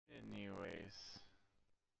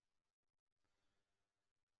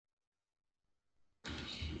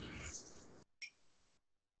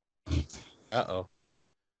Nice. Uh-oh.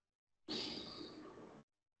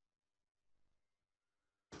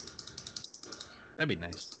 That'd be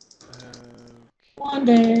nice. One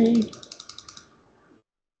day.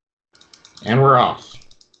 And we're off.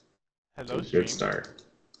 Hello, Good stream. start.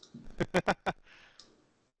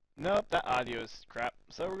 Nope, that audio is crap.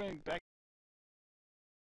 So we're going back.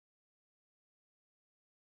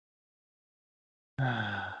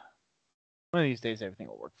 One of these days, everything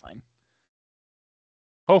will work fine.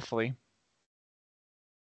 Hopefully.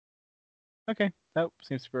 Okay, that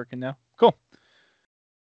seems to be working now. Cool.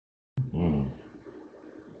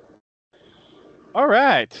 All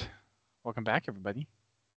right. Welcome back, everybody.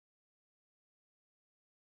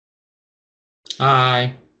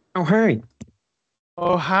 Hi. Oh, hey.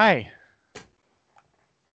 Oh, hi.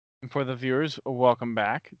 And for the viewers, welcome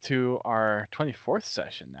back to our 24th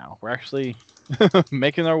session now. We're actually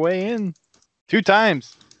making our way in 2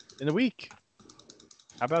 times in a week.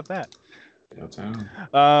 How about that?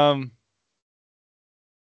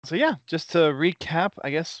 So yeah, just to recap, I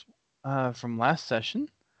guess, from last session,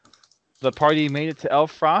 the party made it to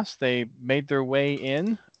Elfrost. They made their way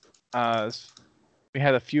in. We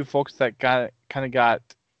had a few folks that got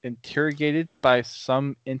interrogated by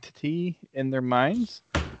some entity in their minds.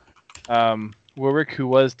 Warwick, who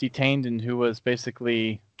was detained and who was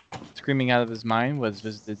basically screaming out of his mind, was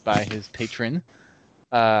visited by his patron.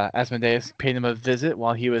 Asmodeus paid him a visit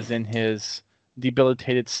while he was in his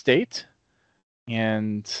debilitated state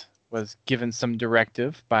and was given some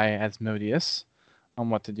directive by Asmodeus on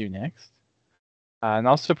what to do next. And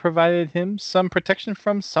also provided him some protection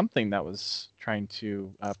from something that was trying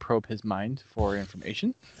to probe his mind for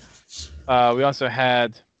information. We also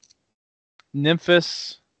had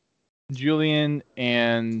Nymphus, Julian,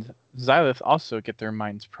 and Xylith also get their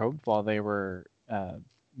minds probed while they were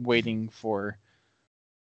waiting for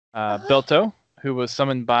Belto, who was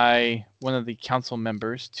summoned by one of the council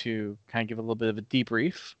members to kind of give a little bit of a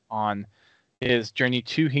debrief on his journey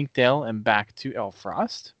to Hinkdale and back to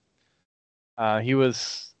Elfrost. He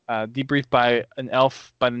was debriefed by an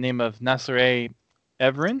elf by the name of Nasare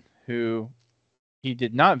Everin, who he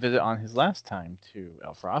did not visit on his last time to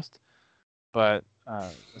Elfrost, but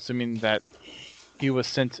assuming that he was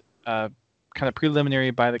sent kind of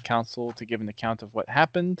preliminary by the council to give an account of what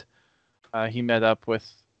happened, he met up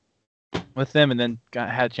with them and then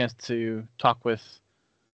had a chance to talk with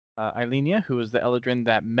Eilenia, who was the Eladrin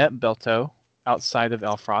that met Belto outside of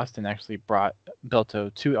Elfrost and actually brought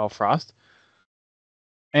Belto to Elfrost.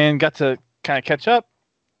 And got to kind of catch up,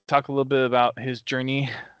 talk a little bit about his journey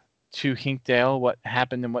to Hinkdale, what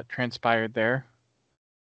happened and what transpired there.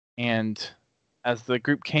 And as the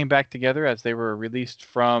group came back together, as they were released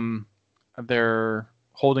from their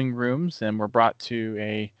holding rooms and were brought to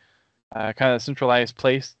a kind of centralized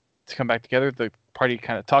place to come back together, the party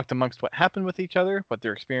kind of talked amongst what happened with each other, what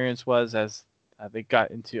their experience was as they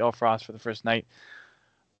got into Elfrost for the first night.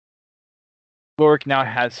 Lorik now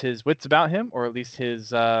has his wits about him, or at least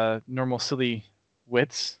his normal silly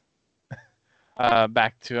wits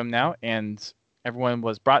back to him now, and everyone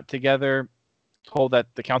was brought together, told that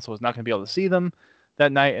the council was not going to be able to see them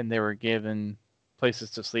that night, and they were given places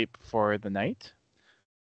to sleep for the night.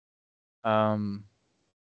 And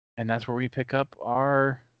that's where we pick up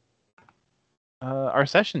our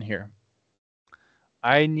session here.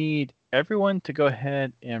 I need everyone to go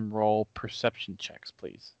ahead and roll perception checks,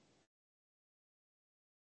 please.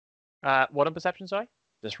 What on perception, sorry?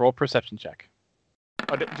 Just roll perception check.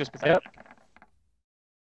 Oh, just perception.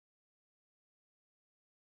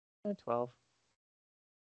 Yep. 12.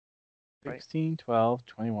 16, 12,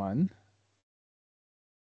 21.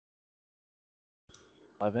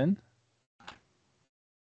 11.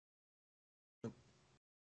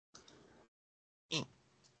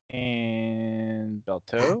 And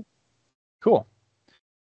Belto. Cool.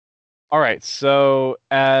 All right, so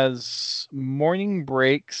as morning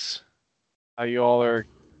breaks, you all are,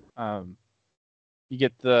 you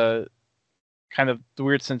get the kind of the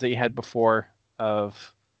weird sense that you had before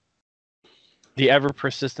of the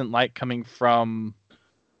ever-persistent light coming from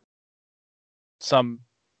some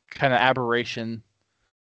kind of aberration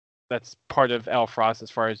that's part of Elfrost,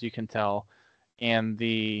 as far as you can tell, and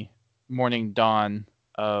the morning dawn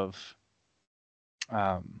of,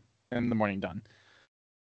 and the morning dawn.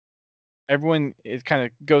 Everyone is kind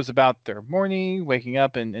of goes about their morning, waking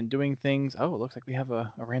up and doing things. Oh, it looks like we have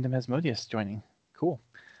a random Asmodeus joining. Cool.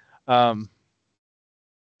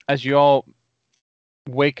 As you all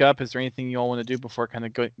wake up, is there anything you all want to do before kind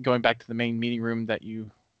of going back to the main meeting room that you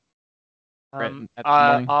At the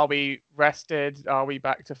morning? Are we rested? Are we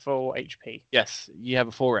back to full HP? Yes, you have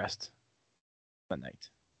a full rest that night.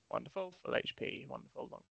 Wonderful, full HP. Wonderful.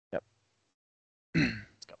 Long. Yep.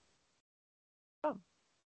 Let's go.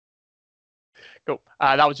 Cool.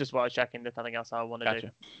 That was just what I was checking. There's nothing else I want to do.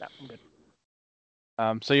 Gotcha. No, I'm good.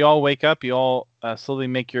 So you all wake up. You all slowly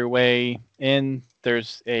make your way in.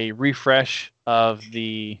 There's a refresh of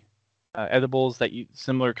the edibles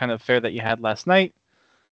similar kind of fare that you had last night.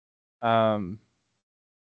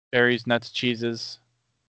 Berries, nuts, cheeses.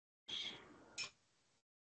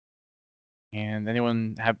 And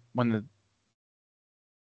anyone want to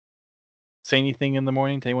say anything in the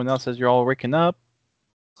morning to anyone else as you're all waking up?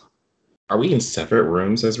 Are we in separate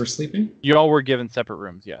rooms as we're sleeping? You all were given separate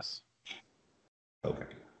rooms, yes. Okay.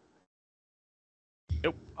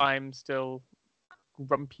 Nope. I'm still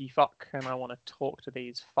grumpy fuck, and I want to talk to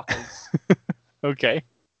these fuckers. Okay.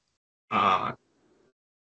 I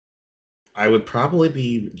would probably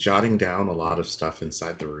be jotting down a lot of stuff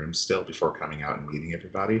inside the room still before coming out and meeting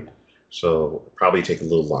everybody. So probably take a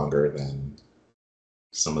little longer than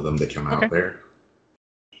some of them that come out there.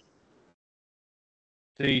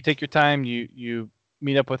 So you take your time, you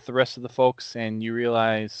meet up with the rest of the folks, and you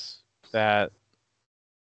realize that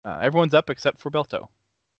everyone's up except for Belto.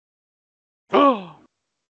 Oh!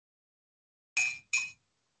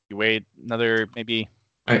 You wait another maybe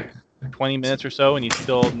 20 minutes or so, and he's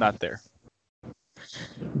still not there.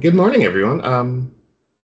 Good morning, everyone.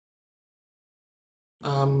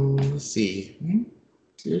 Let's see.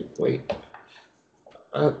 Wait.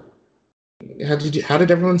 How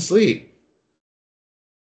did everyone sleep?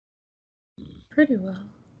 Pretty well.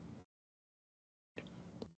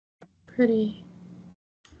 Pretty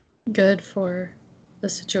good for the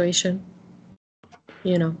situation.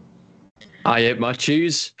 You know. I ate my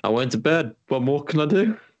cheese. I went to bed. What more can I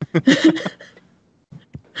do?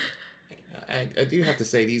 I do have to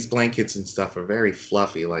say, these blankets and stuff are very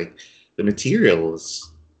fluffy. Like, the material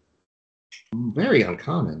is very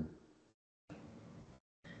uncommon.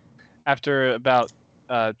 After about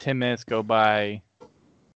 10 minutes go by,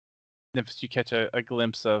 you catch a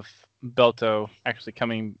glimpse of Belto actually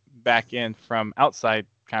coming back in from outside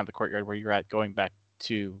kind of the courtyard where you're at, going back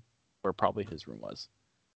to where probably his room was.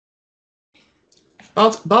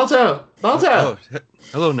 Balto! Oh,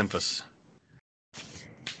 hello, Nymphus.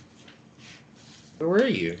 Where were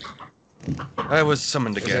you? I was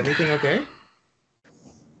summoned Is again. everything okay?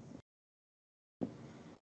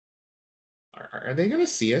 Are they going to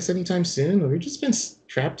see us anytime soon? We've just been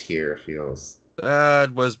trapped here, it feels.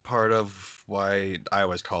 That was part of why I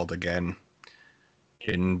was called again.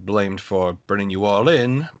 Getting blamed for bringing you all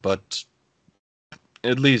in, but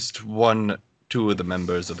at least two of the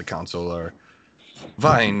members of the council are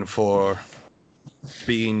vying for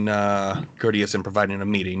being courteous and providing a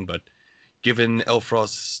meeting, but given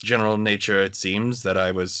Elfrost's general nature, it seems that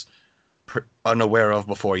I was unaware of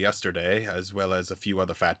before yesterday, as well as a few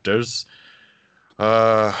other factors.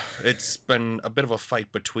 It's been a bit of a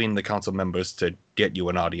fight between the council members to get you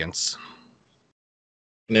an audience.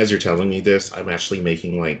 And as you're telling me this, I'm actually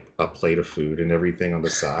making like a plate of food and everything on the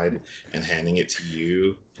side and handing it to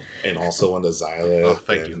you, and also on the Xyla. Oh,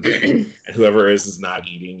 thank you. And whoever is not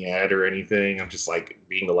eating yet or anything. I'm just like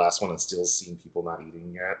being the last one and still seeing people not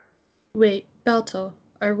eating yet. Wait, Belto,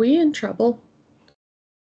 are we in trouble?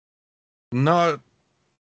 Not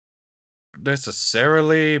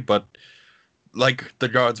necessarily, but like the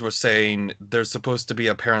guards were saying, there's supposed to be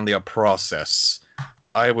apparently a process.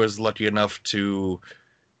 I was lucky enough to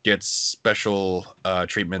get special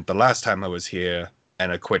treatment the last time I was here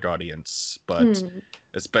and a quick audience, but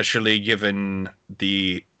especially given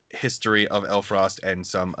the history of Elfrost and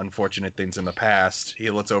some unfortunate things in the past, he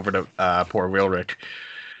looks over to poor Wilric.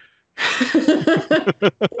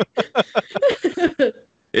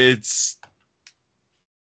 It's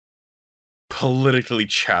politically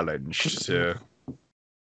challenged to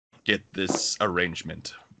get this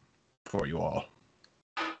arrangement for you all.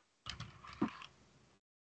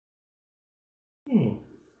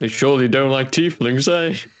 They surely don't like tieflings,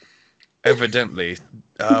 eh? Evidently.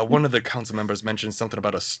 One of the council members mentioned something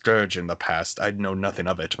about a scourge in the past. I know nothing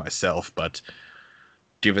of it myself, but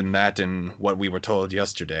given that and what we were told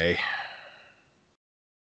yesterday...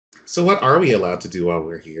 So what are we allowed to do while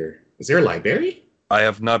we're here? Is there a library? I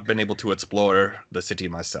have not been able to explore the city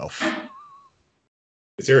myself.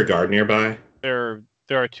 Is there a guard nearby? There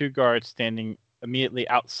are two guards standing immediately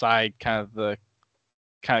outside kind of the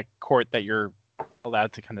kind of court that you're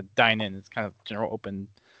allowed to kind of dine in. It's kind of general open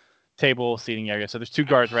table seating area. So there's two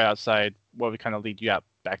guards right outside what would kind of lead you out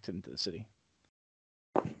back into the city.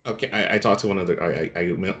 Okay, I talked to one of the.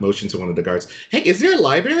 I motioned to one of the guards. Hey, is there a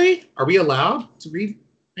library? Are we allowed to read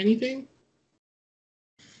anything?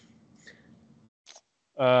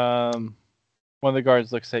 One of the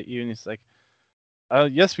guards looks at you and he's like,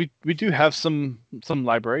 yes, we do have some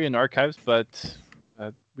library and archives, but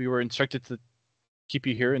we were instructed to keep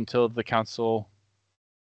you here until the council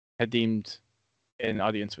had deemed an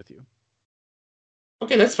audience with you.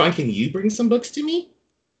 Okay, that's fine. Can you bring some books to me?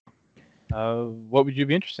 What would you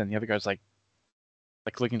be interested in? The other guy's like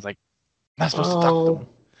looking like, not supposed to talk to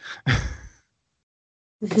them.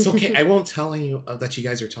 It's okay. I won't tell you that you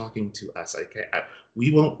guys are talking to us. Okay,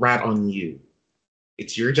 we won't rat on you.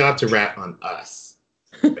 It's your job to rat on us.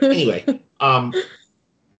 But anyway,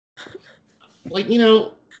 like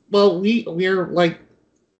well, we're like,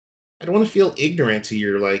 I don't want to feel ignorant to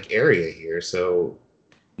your like area here. So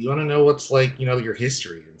you want to know what's like, your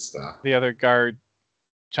history and stuff. The other guard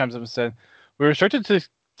chimes up and said, "We were instructed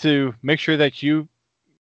to make sure that you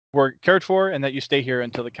were cared for and that you stay here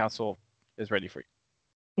until the council is ready for you."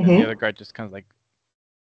 And the other guard just kind of like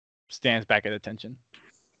stands back at attention.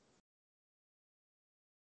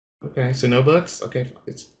 Okay, so no books. Okay,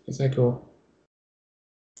 is that cool?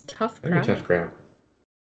 Tough Very crowd. tough crowd.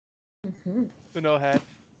 Mm-hmm. So no head.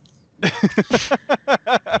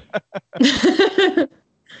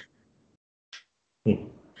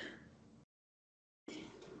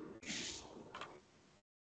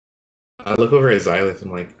 I look over at Xylith.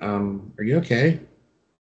 I'm like, are you okay?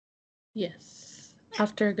 Yes.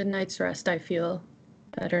 After a good night's rest, I feel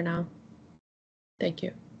better now. Thank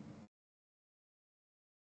you.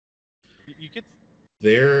 you get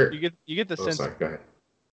There. you get the Oh, sense sorry. Go ahead.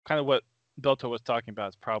 kind of what Belto was talking about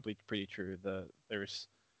is probably pretty true. There's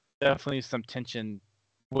definitely some tension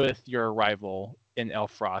with your arrival in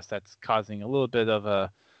Elfrost that's causing a little bit of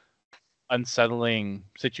a unsettling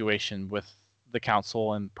situation with the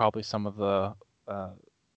council and probably some of the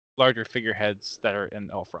larger figureheads that are in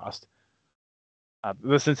Elfrost.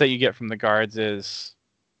 The sense that you get from the guards is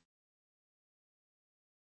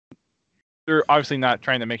they're obviously not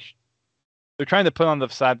trying to they're trying to put on the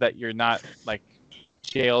facade that you're not like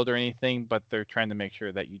jailed or anything, but they're trying to make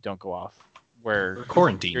sure that you don't go off where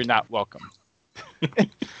Quarantined. you're not welcome.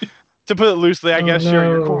 To put it loosely, I guess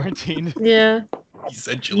you're quarantined. Yeah.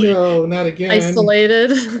 Essentially. No, not again.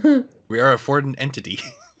 Isolated. We are a foreign entity.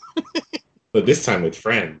 But this time with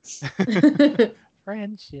friends.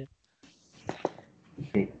 Friendship.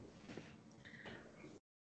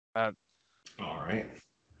 All right.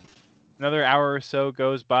 Another hour or so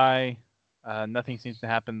goes by. Nothing seems to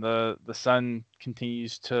happen. The sun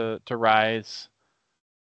continues to rise,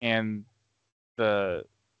 and the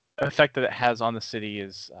effect that it has on the city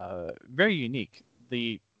is very unique.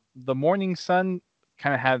 The morning sun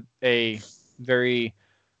kind of had a very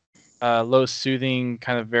low, soothing,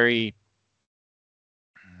 kind of very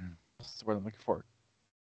what's the word I'm looking for?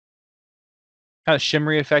 Kind of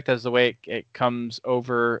shimmery effect as the way it comes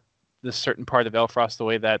over this certain part of Elfrost, the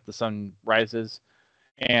way that the sun rises,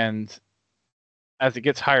 and as it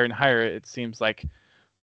gets higher and higher, it seems like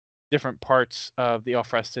different parts of the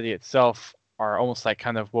Elfrost city itself are almost like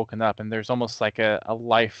kind of woken up, and there's almost like a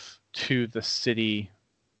life to the city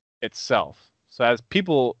itself. So as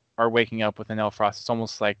people are waking up within Elfrost, it's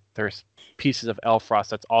almost like there's pieces of Elfrost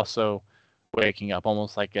that's also waking up,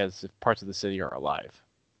 almost like as if parts of the city are alive.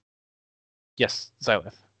 Yes,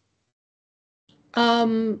 Xylith.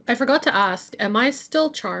 I forgot to ask, am I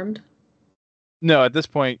still charmed? No, at this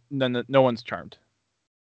point, no one's charmed.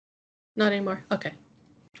 Not anymore. Okay.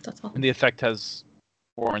 That's all. And the effect has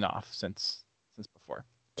worn off since before.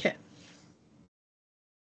 Okay.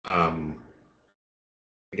 I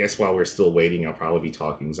guess while we're still waiting, I'll probably be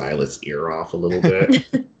talking Xylith's ear off a little bit.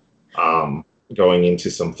 Going into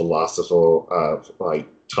some philosophical like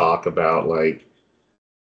talk about like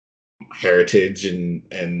heritage and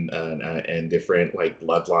different like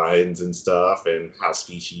bloodlines and stuff, and how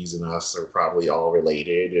species and us are probably all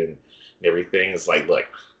related and everything. It's like, look,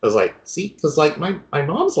 I was like, see, because like my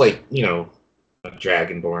mom's like,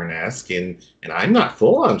 Dragonborn-esque, and I'm not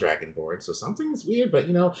full on Dragonborn, so something's weird. But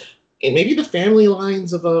and maybe the family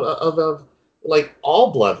lines of like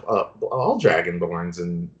all all Dragonborns,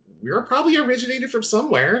 and we're probably originated from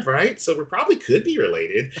somewhere, right? So we probably could be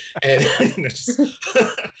related, and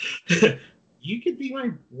you could be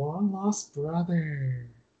my long lost brother.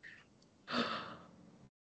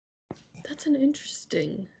 That's an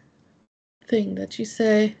interesting thing that you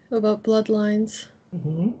say about bloodlines.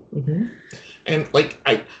 And like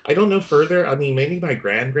I don't know further. I mean, maybe my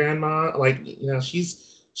grandma, like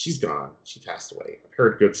she's she's gone. She passed away. I've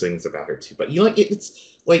heard good things about her too. But you know, like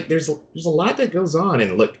it's like there's a lot that goes on.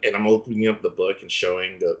 And look, and I'm opening up the book and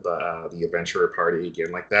showing the adventurer party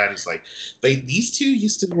again like that. It's like these two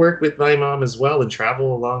used to work with my mom as well and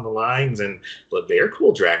travel along the lines. And but they're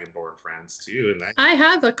cool Dragonborn friends too. And that I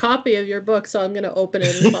have a copy of your book, so I'm going to open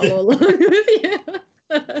it and follow along with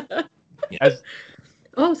you. As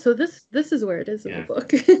Oh, so this is where it is in Yeah. the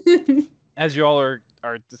book. as you all are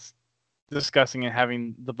discussing and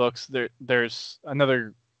having the books, there's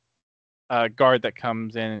another guard that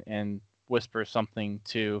comes in and whispers something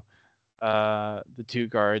to the two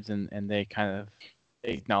guards, and they kind of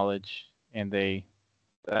acknowledge and they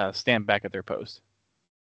stand back at their post.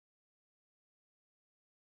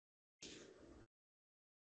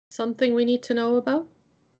 Something we need to know about?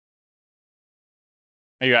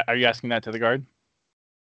 Are you asking that to the guard?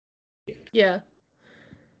 Yeah.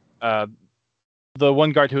 The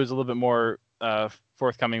one guard who was a little bit more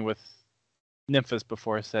forthcoming with Nymphis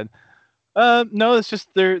before said, "No, it's just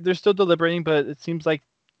they're still deliberating, but it seems like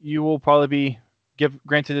you will probably be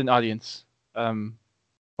granted an audience.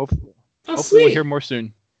 Hopefully we'll sweet. hear more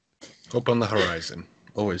soon." Hope on the horizon.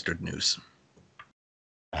 Always good news.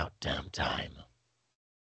 About damn time.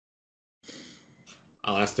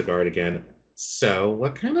 I'll ask the guard again. So,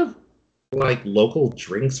 what kind of like local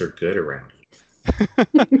drinks are good around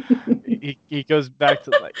here? he goes back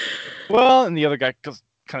to like, well, and the other guy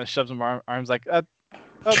kind of shoves him arms like,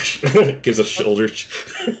 Gives a shoulder.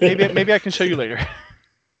 maybe I can show you later.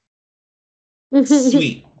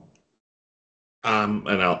 Sweet. And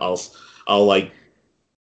I'll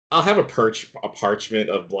have a parchment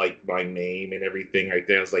of like my name and everything right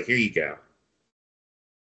there. I was like, here you go.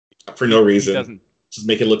 For no reason. He doesn't. Just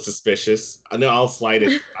make it look suspicious. I know I'll slide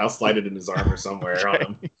it in his arm or somewhere on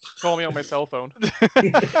him. Call me on my cell phone.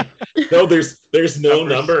 No, there's no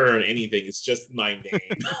number or anything. It's just my name.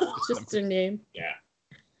 Just your name. Yeah.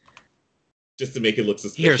 Just to make it look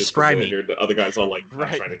suspicious. Here, scry me. The other guys all like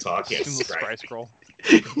Right. trying to talk. Yes, Spry scroll.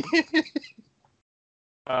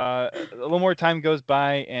 A little more time goes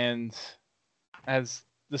by, and as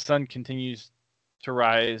the sun continues to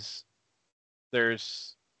rise,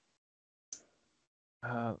 there's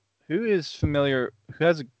who is familiar, who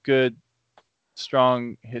has a good,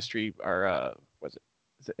 strong history, or is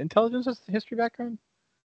it intelligence as the history background?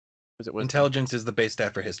 Was it wisdom? Intelligence is the base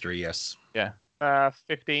stat for history, yes.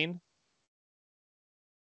 15.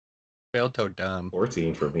 Failed to dumb.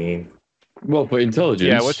 14 for me. Well, for intelligence.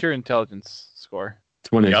 Yeah, what's your intelligence score?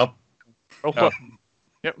 20. Yup. Oh, Oh.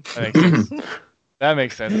 Yep, that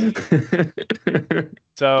makes sense.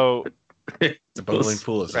 So, The bubbling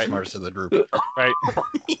pool is the Right. smartest of the group. right.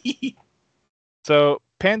 So,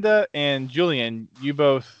 Panda and Julian, you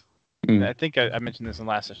both, Mm. I think I mentioned this in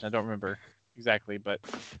last session. I don't remember exactly, but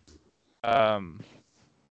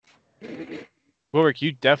Wilrick,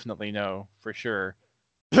 you definitely know for sure.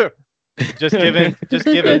 just given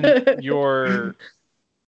your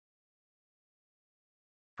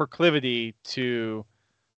proclivity to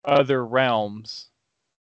other realms,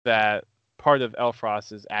 that part of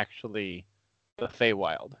Elfrost is actually the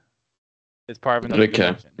Feywild. It's part of another Okay,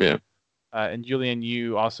 dimension. yeah. And Julian,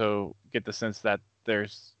 you also get the sense that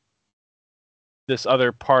there's this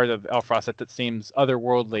other part of Elfrost that seems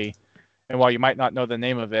otherworldly, and while you might not know the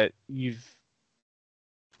name of it, you've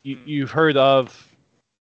heard of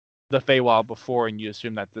the Feywild before, and you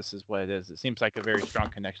assume that this is what it is. It seems like a very strong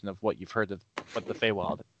connection of what you've heard of what the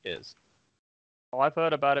Feywild is. Well, I've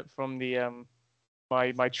heard about it from the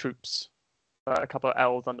my troops. A couple of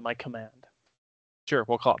elves under my command. Sure,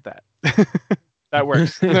 we'll call it that. That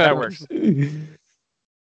works. That works.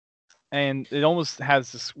 And it almost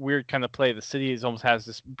has this weird kind of play. The city almost has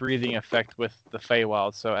this breathing effect with the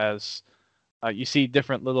Feywild. So as you see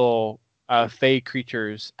different little Fey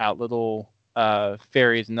creatures out, little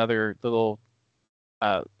fairies and other little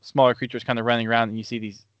smaller creatures kind of running around, and you see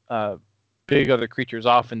these big other creatures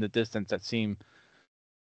off in the distance that seem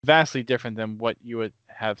vastly different than what you would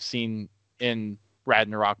have seen in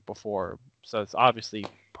Radnarok before. So it's obviously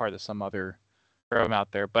part of some other realm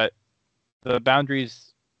out there. But the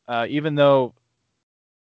boundaries, even though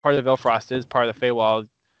part of Elfrost is part of the Feywild,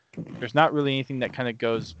 there's not really anything that kind of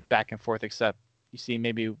goes back and forth, except you see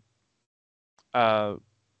maybe one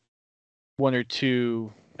or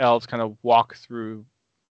two elves kind of walk through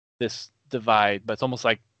this divide, but it's almost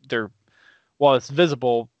like while it's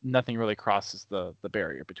visible, nothing really crosses the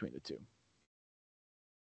barrier between the two.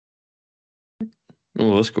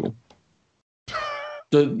 Oh, that's cool.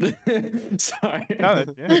 Sorry. Yeah.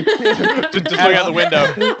 Just look out the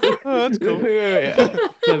window. Oh, that's cool. Yeah.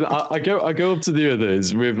 So I go up to the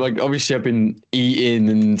others with, like, obviously I've been eating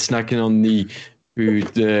and snacking on the food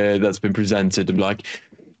that's been presented. I'm like,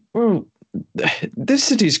 well, this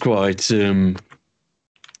city's quite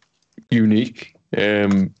unique.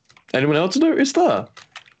 Anyone else notice that?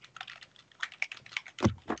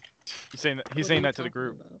 He's saying that to the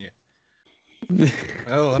group. About? Yeah.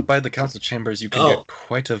 Well, up by the council chambers, you can Oh. get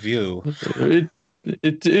quite a view.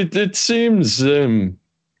 It seems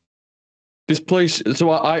this place.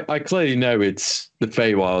 So I clearly know it's the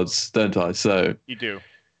Feywilds, don't I? So You do.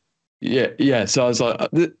 yeah. So I was like,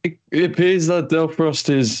 it appears that Delfrost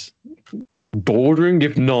is bordering,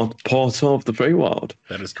 if not part of the Feywild.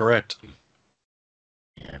 That is correct.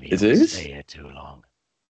 Yeah, if you It don't is? stay here too long.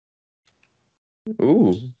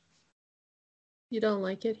 Ooh. You don't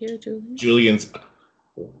like it here, Julian? Julian's.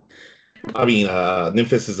 I mean,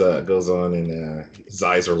 Nymphis is, goes on, and his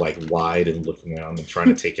eyes are like wide and looking around and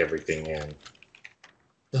trying to take everything in.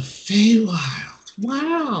 The Feywild.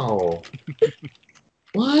 Wow.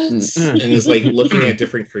 What? And is like looking at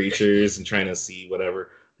different creatures and trying to see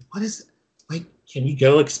whatever. What is it? Like? Can we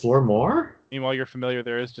go explore more? Meanwhile, your familiar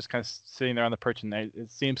there is just kind of sitting there on the perch, and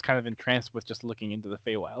it seems kind of entranced with just looking into the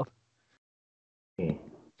Feywild.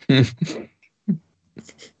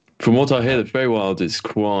 From what I hear, the Feywild is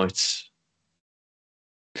quite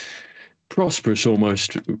prosperous,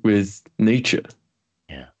 almost with nature.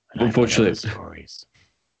 Yeah. And Unfortunately. I've heard other stories.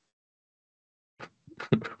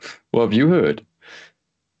 What have you heard?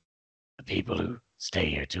 The people who stay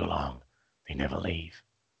here too long, they never leave.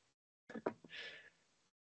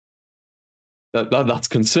 That's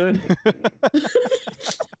concerning.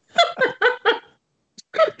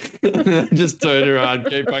 Just turn around,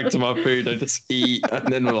 go back to my food, I just eat,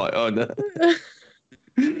 and then we're like, oh no.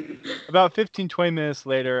 About 15, 20 minutes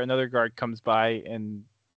later, another guard comes by and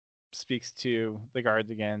speaks to the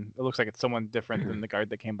guards again. It looks like it's someone different than the guard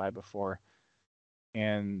that came by before.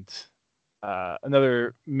 And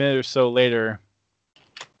another minute or so later,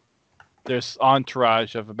 there's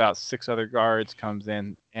entourage of about 6 other guards comes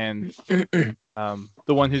in, and the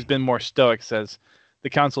one who's been more stoic says, "The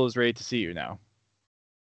council is ready to see you now.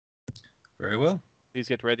 Very well. Please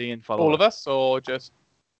get ready and follow All of us, or just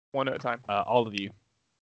one at a time? all of you.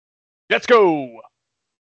 Let's go!"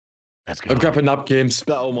 Let's go. I'll grab a napkin,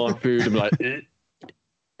 spat all my food, and be like,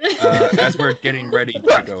 As we're getting ready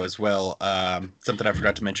to go as well, something I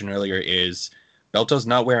forgot to mention earlier is Belto's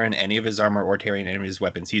not wearing any of his armor or carrying any of his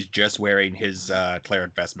weapons. He's just wearing his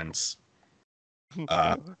cleric vestments.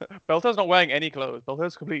 Belto's not wearing any clothes.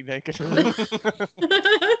 Belto's completely naked.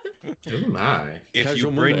 Oh my. If you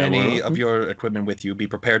Casual bring Monday, any well. of your equipment with you, be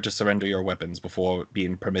prepared to surrender your weapons before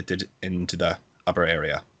being permitted into the upper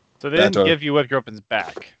area. So they That didn't or- give you what your weapons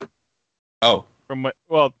back. Oh, From what?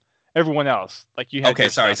 Well, everyone else. Like you had. Okay, your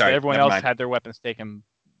sorry, stuff, but sorry, everyone never else mind. had their weapons taken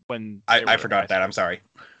when. they I were forgot that. arrested. I'm sorry.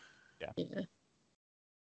 Yeah.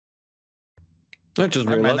 I just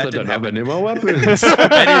Never mind, realized I that don't didn't have happen. any more weapons.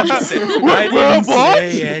 I didn't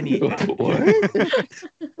say anything.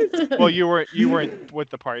 Well, you weren't with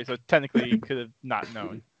the party, so technically you could have not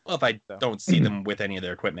known. Well, if I don't see them with any of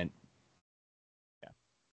their equipment.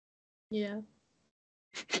 Yeah.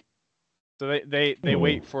 So they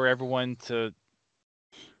wait for everyone to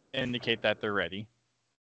indicate that they're ready.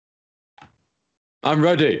 I'm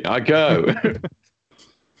ready. I go.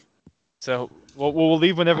 So we'll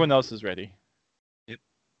leave when everyone else is ready.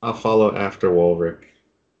 I'll follow after Wolric.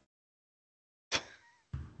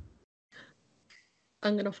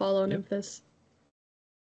 I'm gonna follow Nymphis.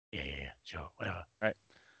 Yeah, sure, whatever.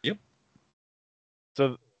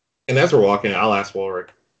 So And as we're walking, I'll ask Wolric,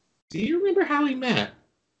 do you remember how we met?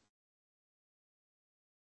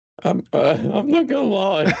 I'm not gonna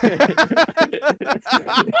lie.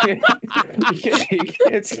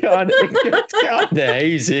 It's kind of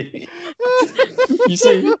hazy. You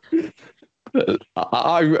see,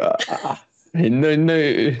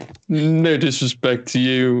 no disrespect to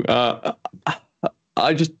you.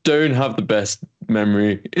 I just don't have the best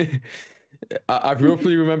memory. I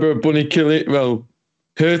roughly remember a bunny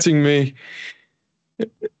hurting me.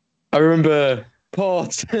 I remember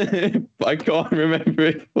parts, but I can't remember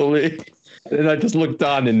it fully. And I just looked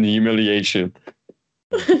down in the humiliation.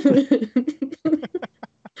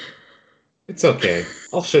 It's okay.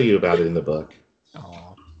 I'll show you about it in the book.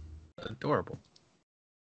 Oh, adorable.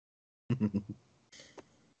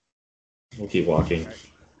 We'll keep walking.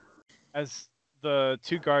 as the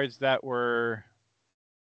 2 guards that were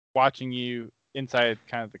watching you inside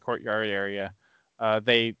kind of the courtyard area,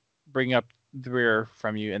 they bring up the rear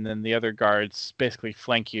from you, and then the other guards basically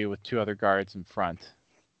flank you with 2 other guards in front,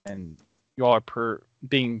 and you all are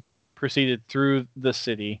being proceeded through the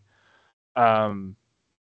city.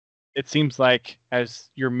 It seems like as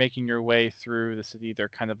you're making your way through the city, they're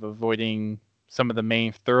kind of avoiding some of the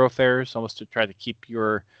main thoroughfares, almost to try to keep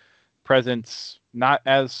your presence not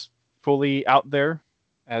as fully out there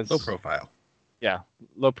as Low profile. Yeah,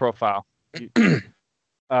 low profile.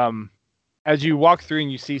 As you walk through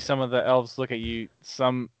and you see some of the elves look at you,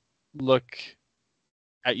 some look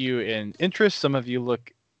at you in interest, some of you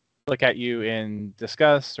look at you in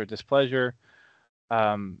disgust or displeasure.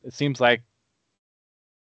 It seems like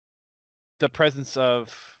the presence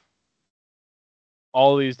of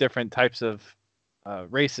all these different types of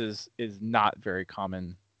races is not very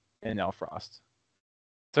common in Elfrost.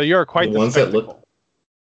 So you're quite The the ones that spectacle. look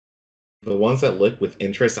The ones that look with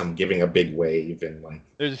interest, I'm giving a big wave and like.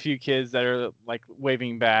 There's a few kids that are like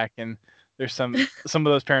waving back, and there's some of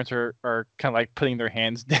those parents are kind of like putting their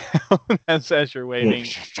hands down as you're waving.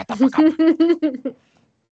 Shut the fuck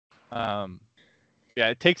up. Yeah,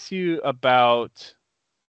 it takes you about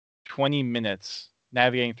 20 minutes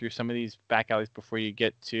navigating through some of these back alleys before you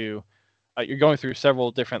get to. You're going through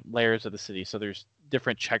several different layers of the city, so there's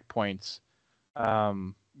different checkpoints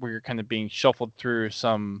where you're kind of being shuffled through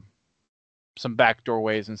some back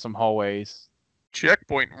doorways and some hallways.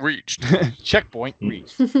 Checkpoint reached. Checkpoint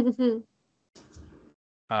reached.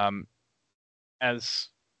 As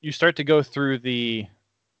you start to go through the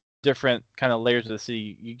different kind of layers of the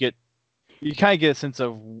city, you kind of get a sense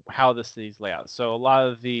of how the city's laid out. So a lot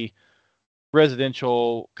of the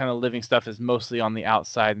residential kind of living stuff is mostly on the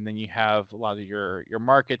outside, and then you have a lot of your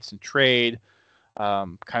markets and trade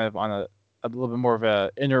kind of on a little bit more of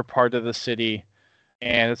a inner part of the city.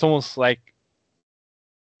 And it's almost like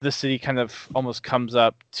the city kind of almost comes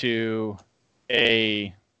up to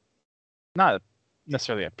a, not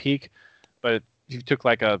necessarily a peak, but if you took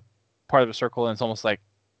like a part of a circle, and it's almost like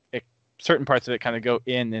certain parts of it kind of go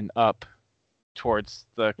in and up towards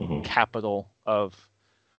the capital of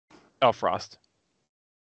Elfrost.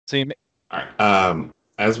 So you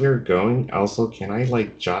as we're going, also, can I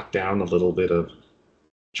like jot down a little bit of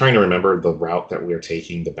trying to remember the route that we're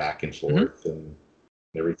taking, the back and forth and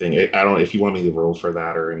everything? I don't know if you want me to roll for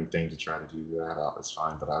that or anything to try to do that. That's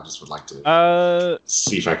fine, but I just would like to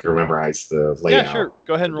see if I can memorize the layout. Yeah, sure.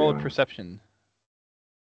 Go ahead and roll a perception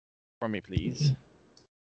for me, please.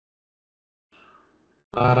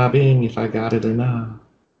 Bada bing, if I got it enough.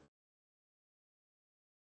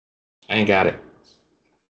 I ain't got it.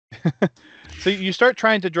 So you start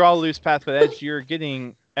trying to draw a loose path, but as you're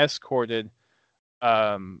getting escorted,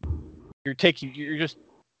 you're just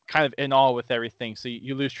kind of in awe with everything. So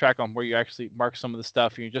you lose track on where you actually mark some of the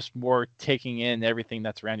stuff. And you're just more taking in everything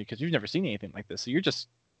that's around you because you've never seen anything like this. So you're just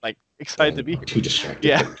like excited to be here. Too distracted.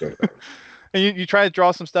 Yeah. And you try to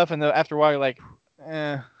draw some stuff, and after a while, you're like,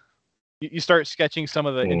 You start sketching some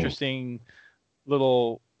of the interesting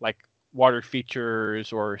little like water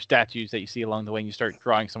features or statues that you see along the way, and you start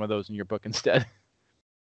drawing some of those in your book instead.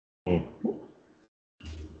 I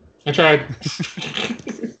tried.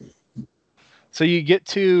 So you get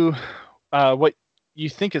to what you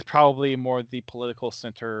think is probably more the political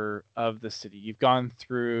center of the city. You've gone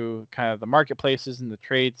through kind of the marketplaces and the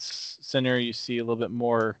trades center. You see a little bit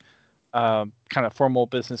more kind of formal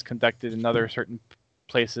business conducted in other certain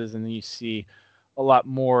places, and then you see a lot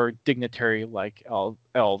more dignitary like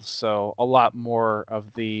elves. So a lot more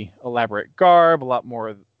of the elaborate garb, a lot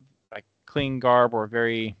more like clean garb, or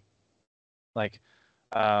very like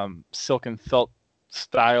silk and felt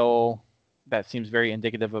style that seems very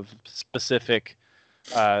indicative of specific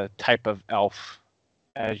type of elf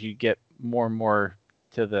as you get more and more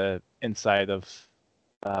to the inside of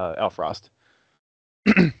Elfrost.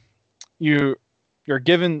 You're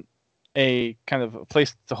given a kind of a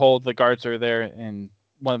place to hold. The guards are there, and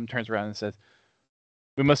one of them turns around and says,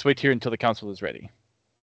 "We must wait here until the council is ready."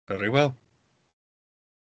 Very well.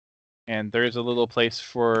 And there is a little place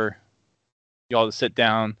for y'all to sit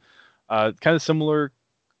down. Kind of similar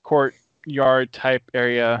courtyard type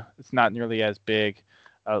area. It's not nearly as big.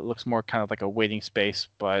 It looks more kind of like a waiting space,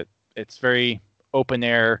 but it's very open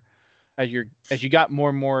air. As you got more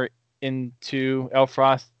and more into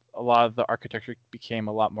Elfrost, a lot of the architecture became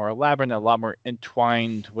a lot more elaborate and a lot more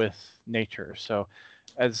entwined with nature. So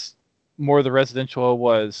as more of the residential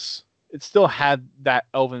was, it still had that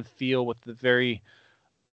elven feel with the very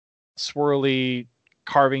swirly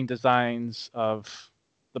carving designs of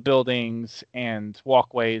the buildings and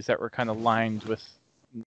walkways that were kind of lined with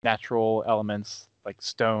natural elements like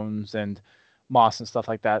stones and moss and stuff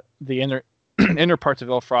like that. The inner parts of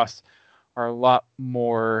Elfrost are a lot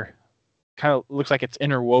more kind of looks like it's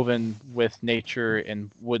interwoven with nature and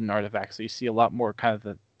wooden artifacts. So you see a lot more kind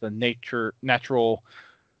of the natural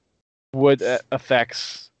wood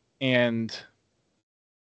effects. And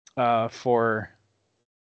for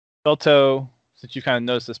Belto, since you kind of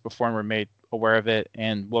noticed this before and were made aware of it,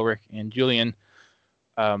 and Wilrick and Julian,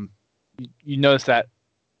 you notice that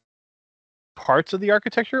parts of the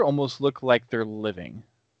architecture almost look like they're living.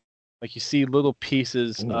 Like you see little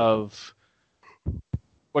pieces of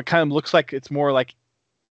what kind of looks like it's more like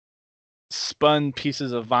spun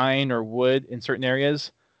pieces of vine or wood in certain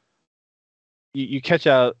areas. You catch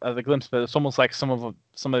a glimpse, but it's almost like some of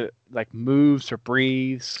it like moves or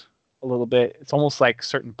breathes a little bit. It's almost like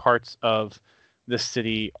certain parts of this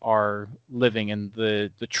city are living, and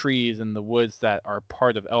the trees and the woods that are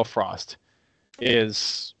part of Elfrost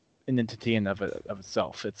is an entity in of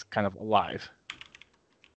itself. It's kind of alive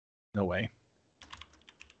in a way.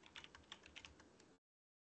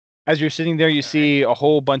 As you're sitting there, you see a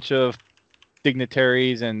whole bunch of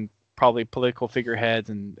dignitaries and probably political figureheads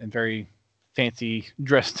and very fancy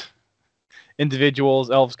dressed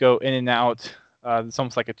individuals. Elves go in and out. It's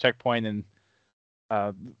almost like a checkpoint, and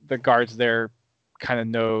the guards there kind of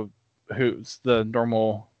know who's the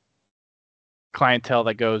normal clientele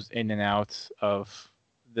that goes in and out of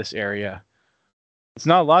this area. It's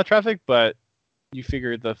not a lot of traffic, but you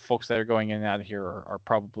figure the folks that are going in and out of here are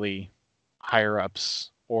probably higher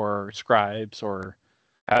ups or scribes or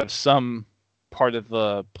have some part of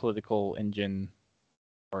the political engine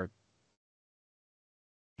or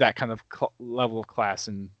that kind of level of class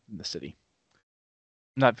in the city.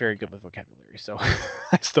 I'm not very good with vocabulary, so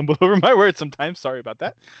I stumble over my words sometimes. Sorry about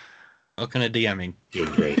that. What kind of DMing?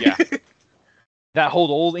 Doing great. Yeah. That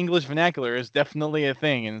whole old English vernacular is definitely a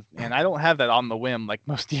thing, and I don't have that on the whim like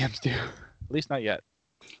most DMs do. At least not yet.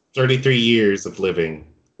 33 years of living.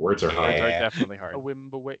 Words are Words hard. are Yeah. definitely hard. A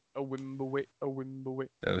wimble a wimble a wimble.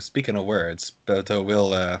 So speaking of words, Belto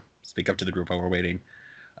will speak up to the group while we're waiting.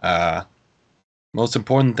 Most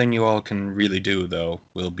important thing you all can really do, though,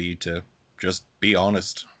 will be to just be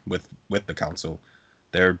honest with the council.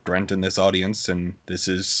 They're renting this audience, and this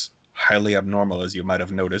is highly abnormal, as you might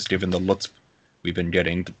have noticed, given the looks we've been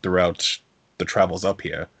getting throughout the travels up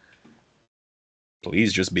here.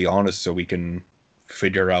 Please just be honest so we can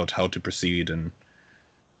figure out how to proceed and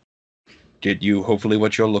get you hopefully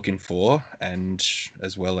what you're looking for, and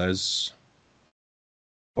as well as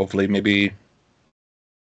hopefully maybe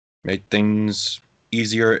make things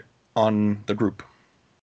easier on the group.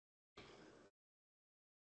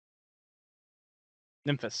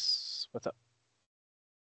 Nymphus, what's up?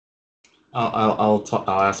 I'll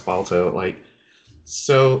ask Balto, like,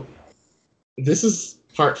 so this is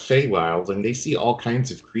part Feywild, and they see all kinds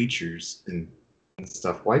of creatures and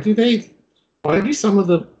stuff. Why do some of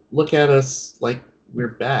them look at us like we're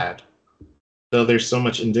bad? Though there's so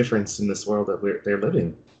much indifference in this world that they're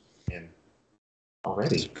living in As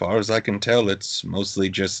already. far as I can tell, it's mostly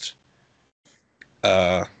just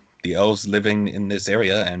the elves living in this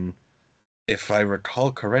area, and if I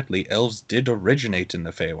recall correctly, elves did originate in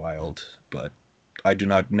the Feywild, but I do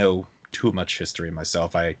not know too much history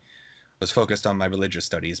myself. I was focused on my religious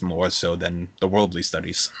studies more so than the worldly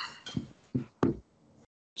studies.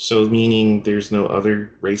 So meaning there's no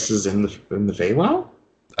other races in the Feywild?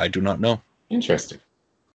 I do not know. Interesting.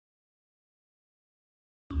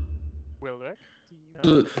 Wilrick, do you know?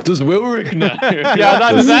 Does Wilrick know? Yeah, I was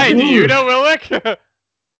about to say, do you know Willick?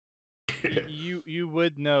 you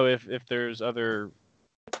would know if there's other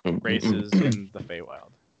races in the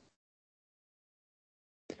Feywild.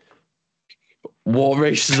 What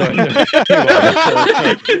races are there?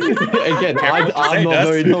 Again, I'm not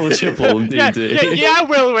very knowledgeable in D&D. Yeah,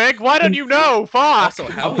 Wilrick, why don't you know? Fuck! Also,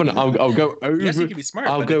 I'll go over. yes, you can be smart.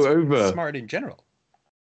 I'll but go it's over. Smart in general.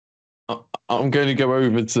 I'm going to go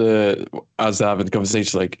over to, as they're having the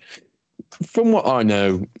conversation, like, from what I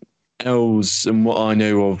know, elves and what I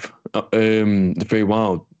know of the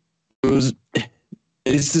Feywild,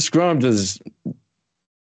 it's described as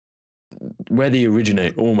where they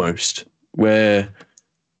originate, almost. Where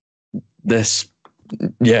they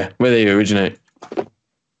originate.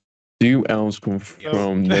 Do elves come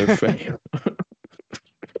from the Feywild?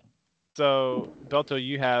 So, Belto,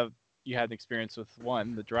 you had an experience with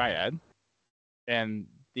the Dryad, and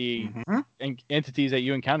the entities that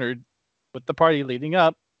you encountered with the party leading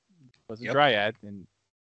up was a Dryad, and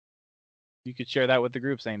you could share that with the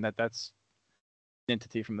group, saying that that's an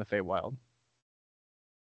entity from the Feywild.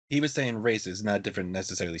 He was saying races, not different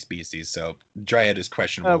necessarily species, so Dryad is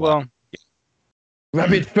questionable. Well,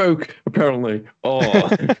 Rabbit folk, apparently.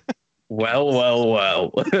 Oh,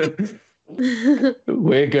 well.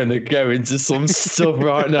 We're gonna go into some stuff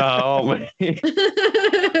right now, aren't we?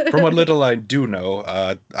 From what little I do know,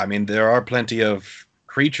 I mean, there are plenty of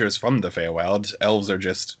creatures from the Feywild. Elves are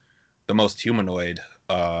just the most humanoid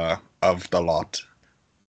of the lot.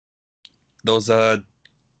 Those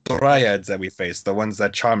dryads that we faced, the ones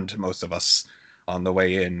that charmed most of us on the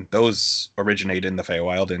way in, those originate in the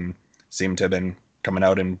Feywild and seem to have been coming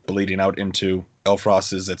out and bleeding out into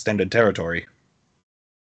Elfrost's extended territory.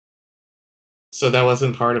 So that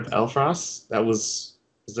wasn't part of Elfrost? Was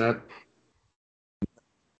that...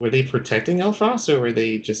 Were they protecting Elfrost, or were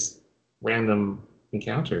they just random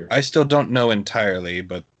encounters? I still don't know entirely,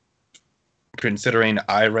 but considering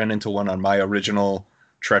I ran into one on my original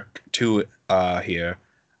trek to here,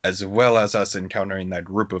 as well as us encountering that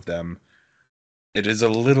group of them, it is a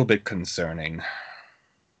little bit concerning.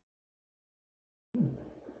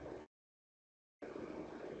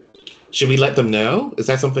 Should we let them know? Is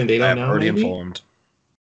that something they don't I'm know? already maybe? informed.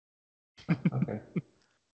 Okay.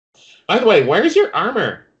 By the way, where's your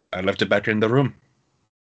armor? I left it back in the room.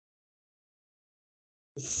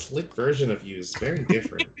 The slick version of you is very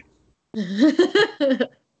different.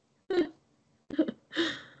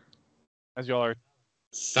 As y'all are.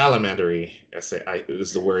 Salamandery. Is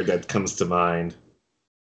the word that comes to mind.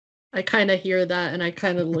 I kind of hear that, and I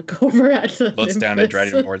kind of look over at the Let's down at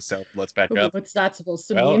Nimbus. Dragonborn, so let's back up. What's that supposed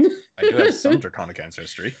to Well, mean? I do have some draconic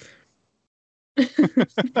ancestry. Is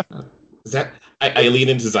that... I lean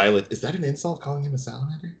into Xylith. Is that an insult, calling him a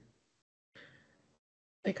salamander?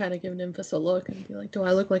 I kind of give Nymphus a look and be like, "Do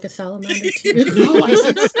I look like a salamander to you?" No,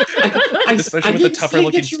 Especially with the tougher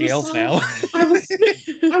looking scales now. I was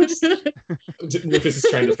Nymphus is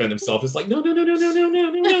trying to defend himself. It's like, no.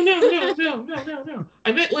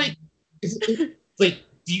 I meant like,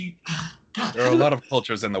 do you... God, There are a lot of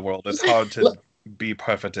cultures in the world. It's hard to be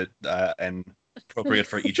perfect and appropriate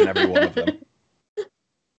for each and every one of them.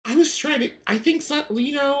 I was trying to... I think,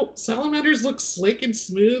 salamanders look slick and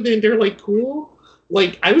smooth, and they're, like, cool.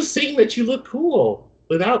 Like, I was saying that you look cool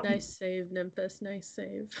without... Nice save, Nymphus. Nice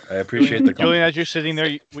save. I appreciate the Julian, compliment. as you're sitting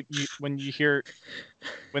there,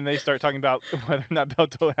 when they start talking about whether or not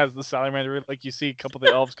Belto has the salamander, like you see a couple of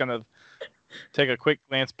the elves kind of take a quick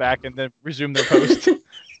glance back and then resume their post.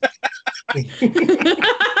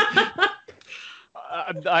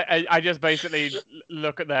 I just basically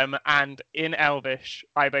look at them, and in Elvish,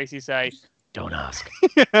 I basically say, Don't ask.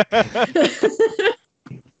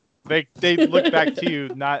 They look back to you,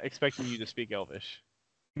 not expecting you to speak Elvish.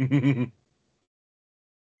 good.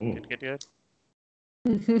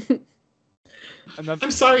 Another,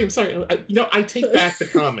 I'm sorry. I take back the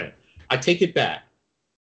comment. I take it back.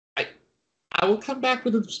 I will come back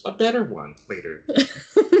with a better one later.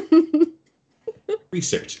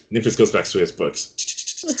 Research. Nymphus goes back to his books.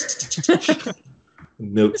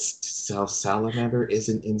 Notes to salamander is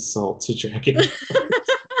an insult to dragon.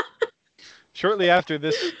 shortly after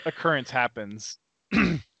this occurrence happens,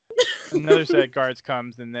 another set of guards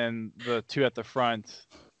comes, and then the two at the front,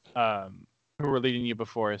 who were leading you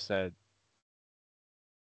before, said,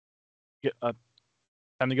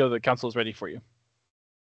 "Time to go. The council is ready for you."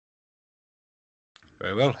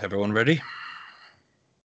 Very well. Everyone ready?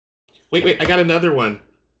 Wait, I got another one.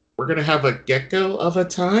 We're going to have a gecko of a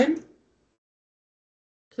time?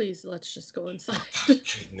 Please, let's just go inside.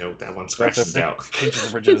 No, that one scratches out. Pinches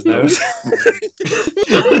the bridge of his nose.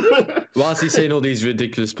 Whilst he's saying all these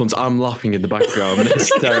ridiculous puns, I'm laughing in the background. It's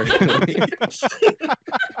terrible.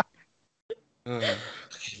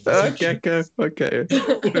 Okay.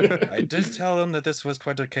 I did tell them that this was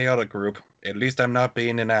quite a chaotic group. At least I'm not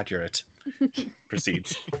being inaccurate.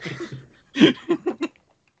 Proceeds.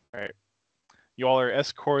 Alright. You all are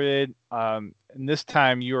escorted, and this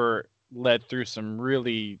time you're led through some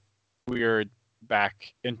really weird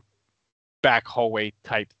back hallway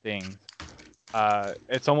type things.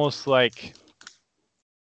 It's almost like,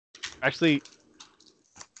 actually,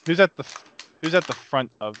 who's at the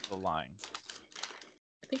front of the line?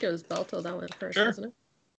 I think it was Belto that went first, Sure. wasn't it?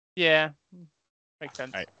 Yeah, makes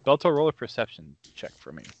sense. All right, Belto, roll a perception check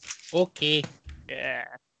for me. Okay.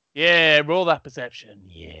 Yeah, roll that perception.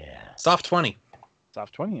 Yeah. Soft 20.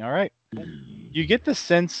 Soft 20. All right. You get the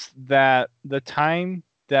sense that the time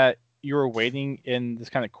that you were waiting in this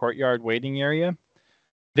kind of courtyard waiting area,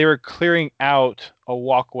 they were clearing out a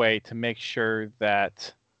walkway to make sure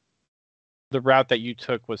that the route that you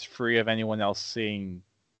took was free of anyone else seeing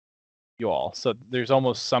you all. So there's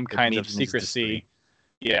almost some kind of meeting is secrecy. discreet.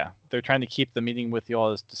 Yeah, they're trying to keep the meeting with you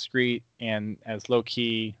all as discreet and as low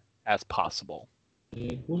key as possible.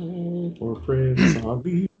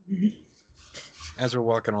 As we're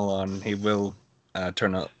walking along, he will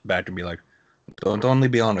turn back and be like, "Don't only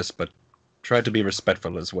be honest, but try to be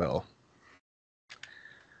respectful as well."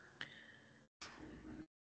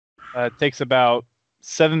 It takes about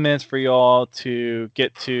 7 minutes for you all to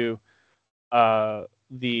get to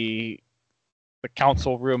the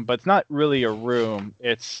council room, but it's not really a room.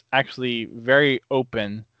 It's actually very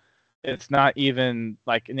open. It's not even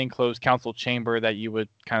like an enclosed council chamber that you would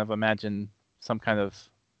kind of imagine some kind of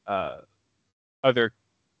other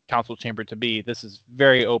council chamber to be. This is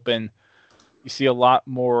very open. You see a lot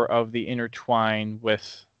more of the intertwine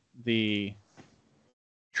with the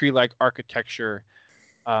tree-like architecture,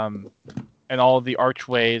 and all of the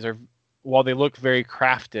archways are, while they look very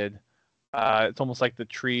crafted, it's almost like the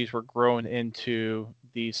trees were grown into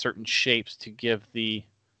these certain shapes to give the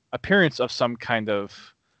appearance of some kind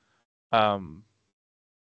of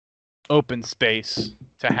open space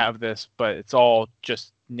to have this, but it's all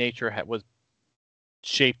just nature was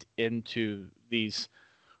shaped into these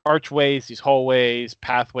archways, these hallways,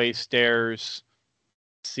 pathways, stairs,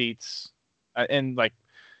 seats, and like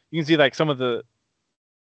you can see like some of the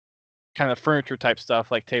kind of furniture type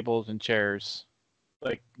stuff like tables and chairs,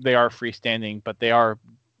 like they are freestanding, but they are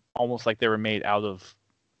almost like they were made out of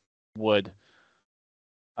wood,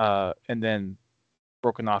 and then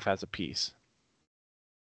broken off as a piece.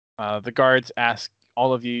 The guards ask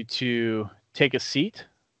all of you to take a seat.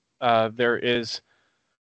 There is,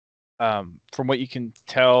 from what you can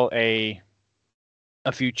tell, a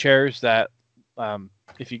few chairs that,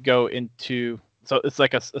 if you go into, so it's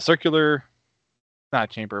like a circular, not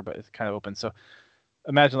a chamber, but it's kind of open. So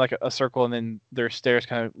imagine like a circle, and then there's stairs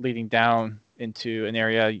kind of leading down into an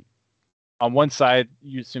area. On one side,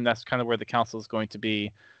 you assume that's kind of where the council is going to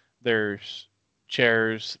be. There's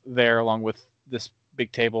chairs there along with this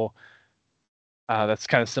big table that's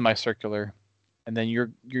kind of semicircular, and then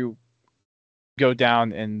you go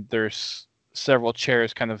down, and there's several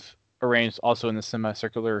chairs kind of arranged also in the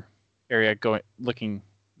semicircular area, looking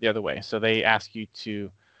the other way. So they ask you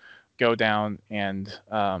to go down and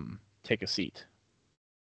take a seat.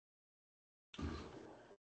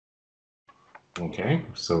 Okay,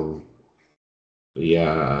 so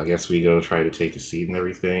yeah, I guess we go try to take a seat and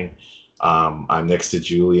everything. I'm next to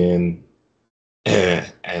Julian,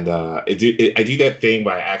 and I do that thing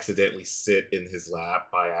where I accidentally sit in his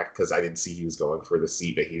lap because I didn't see he was going for the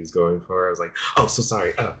seat that he was going for. I was like, oh, so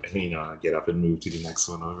sorry. And I get up and move to the next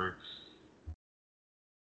one over.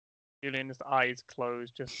 Julian's eyes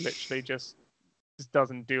closed, just literally just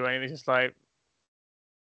doesn't do anything. It's just like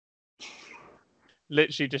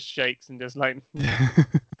literally just shakes and just like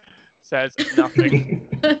says nothing.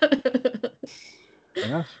 Fair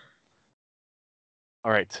enough.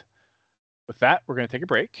 All right. With that, we're going to take a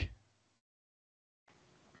break,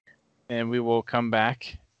 and we will come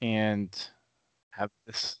back and have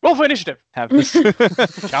this Roll for initiative.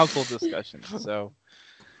 council discussion. So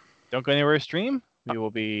don't go anywhere, stream. We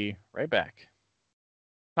will be right back.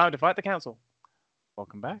 Time to fight the council.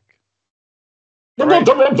 Welcome back.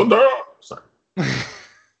 Sorry.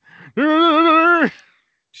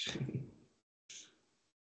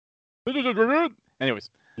 Anyways,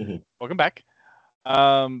 welcome back.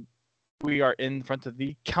 We are in front of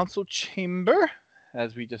the council chamber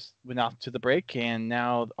as we just went off to the break, and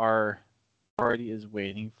now our party is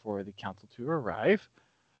waiting for the council to arrive.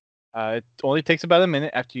 It only takes about a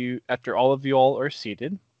minute after all of you all are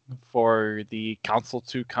seated for the council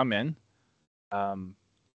to come in. Don't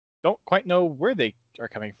quite know where they are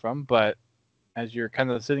coming from, but as you're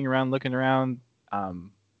kind of sitting around looking around,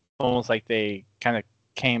 almost like they kind of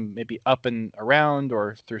came maybe up and around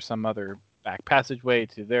or through some other back passageway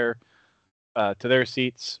to their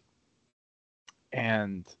seats.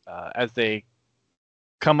 And as they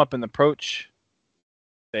come up and approach,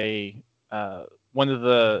 they one of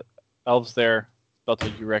the elves there,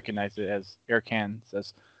 Belto, you recognize it as Erkan,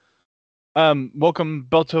 says, welcome,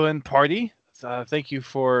 Belto and party. Thank you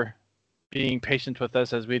for being patient with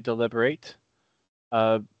us as we deliberate.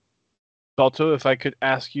 Belto, if I could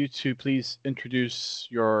ask you to please introduce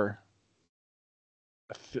your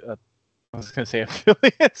I was going to say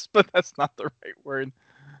affiliates, but that's not the right word.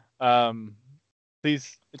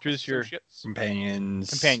 Please introduce your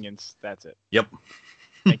companions. That's it. Yep.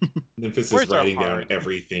 Thank you. Memphis Words is are writing down hard.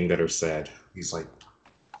 everything that are said. He's like,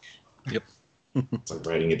 Yep. it's like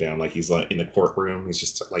writing it down like he's like in the courtroom. He's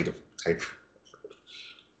just like a type.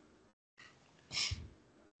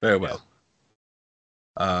 Very well.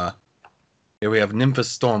 Here we have Nymphus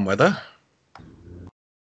Stormweather,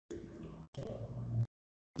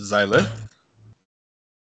 Xylith,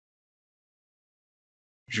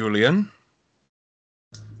 Julian,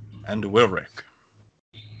 and Wilrick.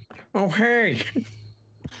 Oh, hey!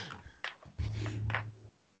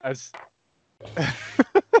 As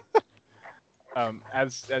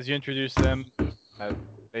as you introduce them,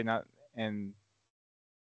 they not and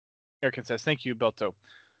Erkan says, "Thank you, Belto."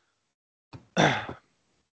 I'm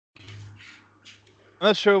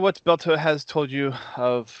not sure what Belto has told you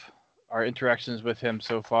of our interactions with him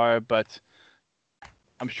so far, but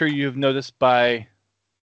I'm sure you've noticed by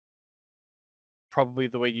probably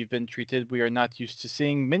the way you've been treated, we are not used to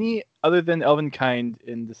seeing many other than Elvenkind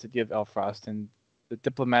in the city of Elfrost, and the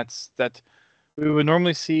diplomats that we would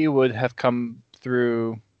normally see would have come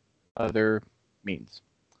through other means.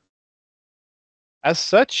 As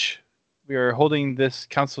such, we are holding this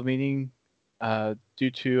council meeting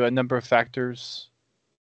due to a number of factors,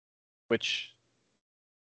 which,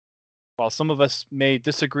 while some of us may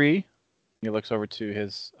disagree, he looks over to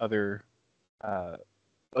his other, the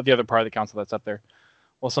other part of the council that's up there.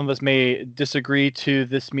 While some of us may disagree to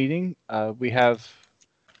this meeting, we have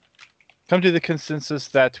come to the consensus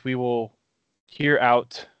that we will hear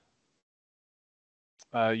out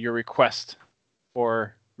your request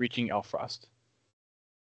for reaching Elfrost.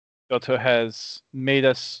 Goto has made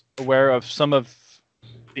us aware of some of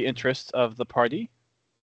the interests of the party,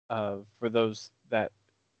 for those that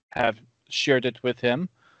have shared it with him,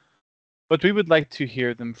 but we would like to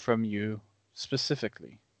hear them from you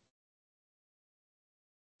specifically.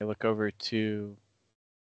 I look over to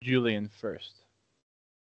Julian first.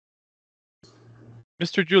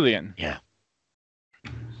 Mr. Julian. Yeah.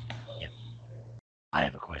 I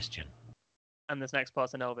have a question. And this next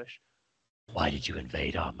part's in Elvish. Why did you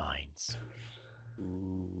invade our minds?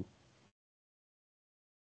 Ooh.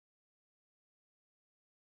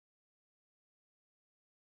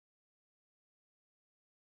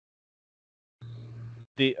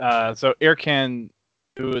 So Erkan,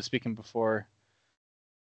 who was speaking before,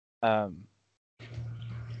 said,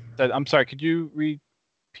 I'm sorry, could you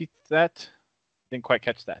repeat that? Didn't quite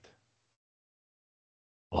catch that.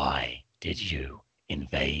 Why did you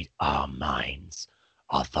invade our minds?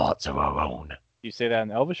 Our thoughts are our own. Do you say that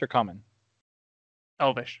in Elvish or Common?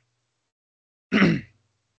 Elvish. Because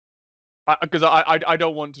I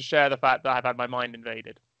don't want to share the fact that I've had my mind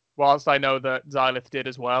invaded. Whilst I know that Xylith did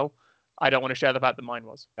as well, I don't want to share the fact that mine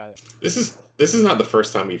was. Got it. This is not the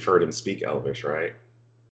first time we've heard him speak Elvish, right?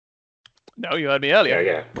 No, you heard me earlier.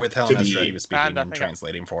 Yeah. With To Helen the- Esther, he was speaking And I and think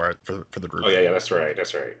translating for it for the group. Oh yeah, that's right.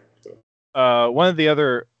 One of the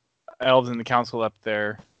other elves in the council up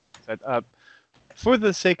there said, for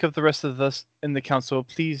the sake of the rest of us in the council,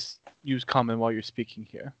 please use Common while you're speaking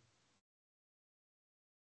here.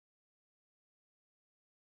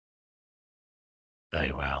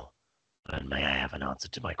 Very well. Then may I have an answer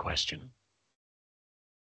to my question?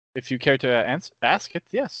 If you care to ask it,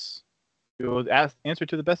 yes. We will answer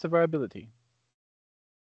to the best of our ability.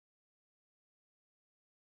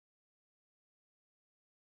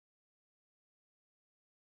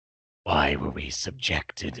 Why were we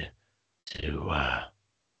subjected to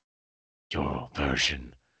your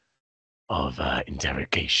version of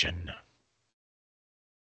interrogation?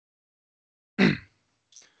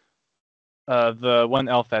 The one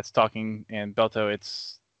elf that's talking, and Belto,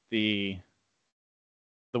 it's the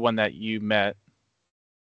one that you met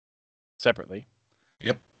separately.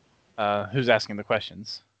 Yep. Who's asking the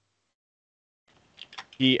questions?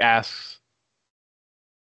 He asks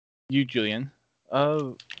you, Julian.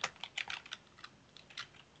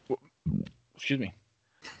 Excuse me.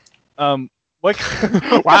 What?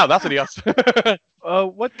 Wow, that's what he asked.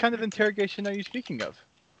 What kind of interrogation are you speaking of?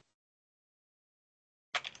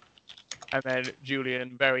 And then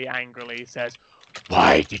Julian very angrily says,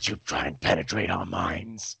 Why did you try and penetrate our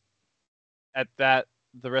minds? At that,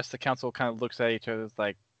 the rest of the council kind of looks at each other. It's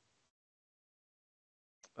like,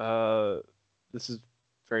 this is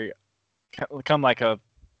very kind of like a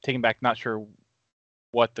taken back, not sure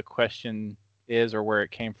what the question is or where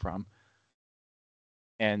it came from.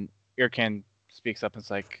 And Irkan speaks up and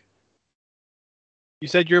it's like, you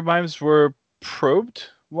said your minds were probed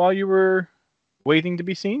while you were waiting to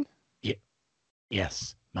be seen?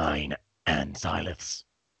 Yes, mine and Xylith's.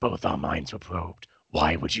 Both our minds were probed.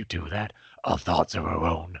 Why would you do that? Our thoughts are our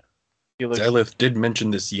own. He looks, Xylith did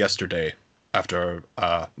mention this yesterday after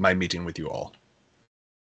my meeting with you all.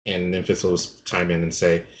 And Memphis will chime in and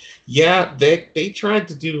say, yeah, they tried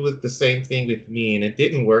to do the same thing with me, and it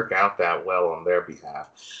didn't work out that well on their behalf.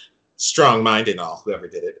 Strong-minded and all, whoever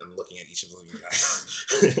did it. I'm looking at each of you guys.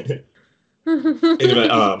 Anyway,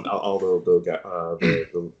 all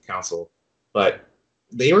the council. But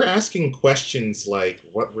they were asking questions like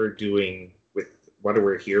what we're doing with, what are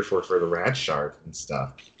we here for the Rad Shard and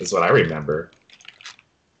stuff, is what I remember.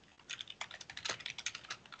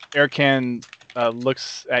 Erkan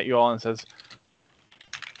looks at you all and says,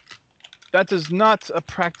 that is not a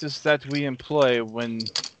practice that we employ when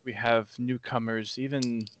we have newcomers,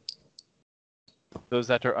 even those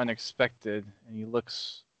that are unexpected. And he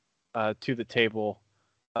looks to the table.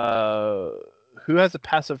 Who has a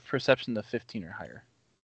passive perception of 15 or higher?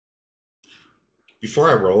 Before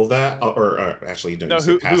I roll that, actually, no, No, you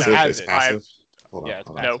said passive. has It's it? passive. Hold on, Yeah, it's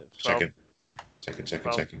hold on. passive.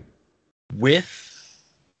 No, Checking. Well.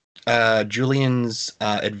 With Julian's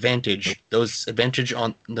advantage, those advantage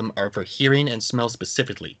on them are for hearing and smell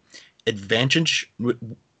specifically. Advantage,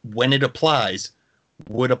 when it applies,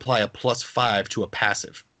 would apply a +5 to a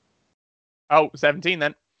passive. Oh, 17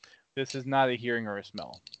 then. This is not a hearing or a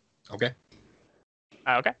smell. Okay.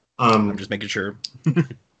 Okay. I'm just making sure.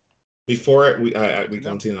 Before we No.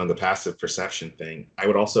 continue on the passive perception thing, I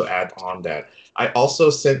would also add on that I also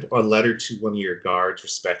sent a letter to one of your guards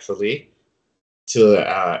respectfully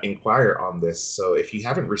to inquire on this. So if you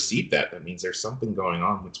haven't received that, that means there's something going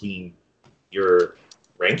on between your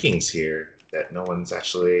rankings here that no one's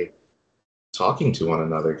actually talking to one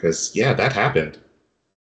another. Because yeah, that happened,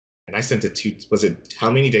 and I sent it to. Was it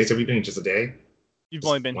how many days have we been? Just a day? You've Just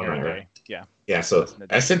only been one here a night, day. right? Yeah. Yeah. So Less than a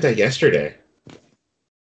day. I sent that yesterday.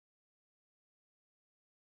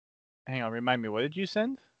 Hang on, remind me. What did you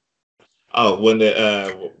send? Oh,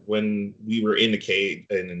 when we were in the cave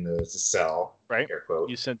and in the cell, Right. air quote,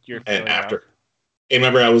 You sent your and familiar after, out. and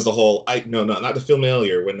remember, I was the whole. No, not the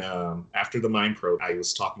familiar. When after the mind probe, I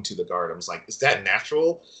was talking to the guard. I was like, "Is that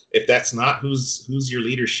natural? If that's not, who's your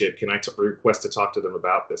leadership? Can I request to talk to them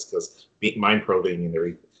about this? Because mind probing and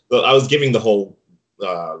everything." Well, I was giving the whole.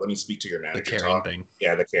 Let me speak to your manager. The Karen thing.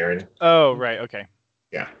 Yeah, the Karen. Oh, right. Okay.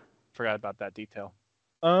 Yeah. Forgot about that detail.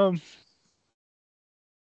 So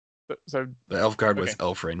The elf guard was Okay.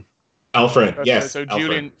 Elfrin. Alfred. Yes. so Alfred,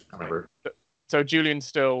 Julian. I remember. So Julian's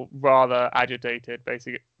still rather agitated.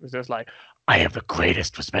 Basically, it was just like, I have the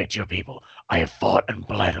greatest respect for your people. I have fought and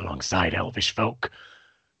bled alongside elvish folk.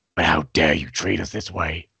 But how dare you treat us this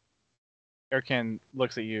way? Erkan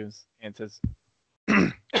looks at you and says,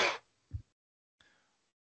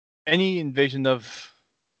 any invasion of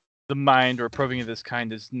the mind or probing of this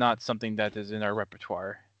kind is not something that is in our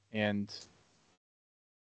repertoire. And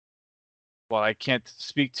while I can't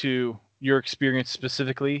speak to your experience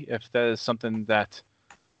specifically, if that is something that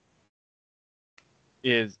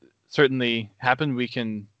is certainly happened, we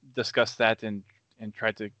can discuss that and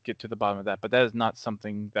try to get to the bottom of that. But that is not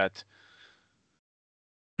something that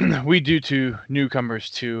we do to newcomers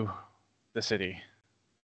to the city.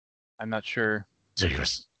 I'm not sure. So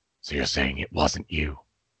you're saying it wasn't you?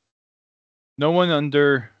 No one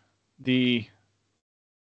under the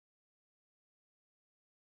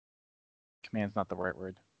command's not the right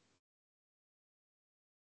word.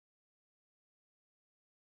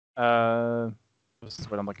 This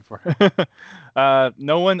is what I'm looking for.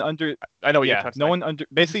 No one under. I know what you're Yeah, trying to no say. one under.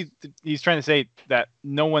 Basically, he's trying to say that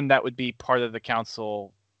no one that would be part of the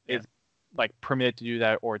council is like permitted to do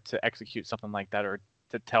that or to execute something like that or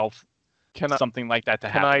to tell something like that to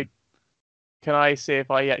happen. Can I see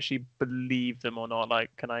if I actually believe them or not?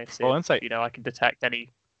 Like, can I see? Roll if, insight. You know, I can detect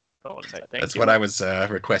any thoughts. I think That's what I was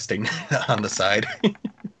requesting on the side.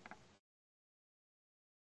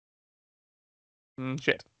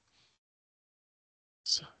 Shit.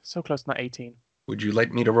 So close to that 18. Would you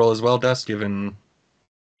like me to roll as well, Dust? Given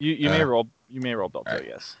You may roll. You may roll Belto, right.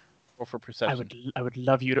 yes. Or for perception. I would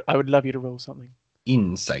love you to roll something.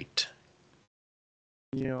 insight,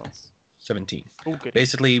 Yes. 17. Oh, good.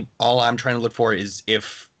 Basically, all I'm trying to look for is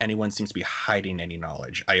if anyone seems to be hiding any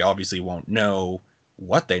knowledge. I obviously won't know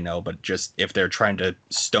what they know, but just if they're trying to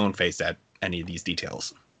stone face at any of these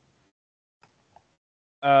details.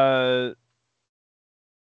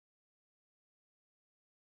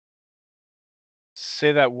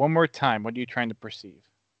 Say that one more time. What are you trying to perceive?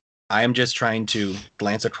 I am just trying to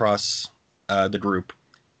glance across the group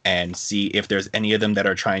and see if there's any of them that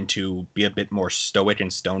are trying to be a bit more stoic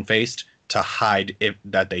and stone-faced to hide if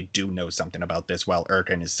that they do know something about this while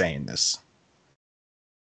Erkin is saying this.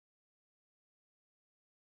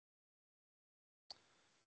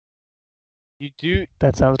 You do.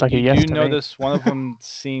 That sounds like a You yes do to me. notice one of them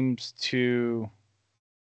seems to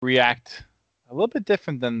react a little bit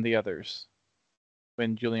different than the others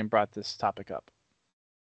when Julian brought this topic up.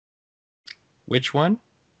 Which one?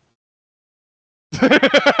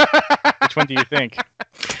 Which one do you think?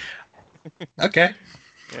 Okay.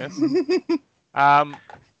 Yes.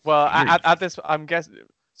 Well, at this, I'm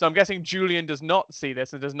guessing Julian does not see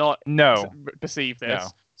this and does not perceive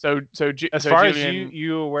this. No. So as far as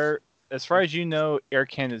you aware, as far as you know,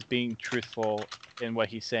 Erkan is being truthful in what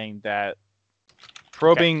he's saying. That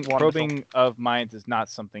probing of minds is not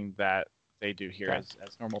something that they do here as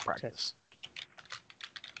normal practice.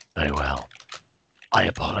 Very well. I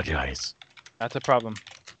apologize. That's a problem.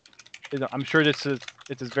 I'm sure it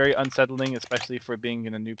is very unsettling, especially for being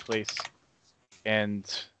in a new place, and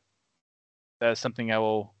that is something I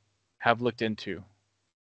will have looked into.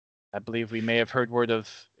 I believe we may have heard word of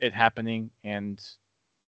it happening, and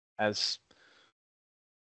as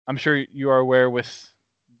I'm sure you are aware with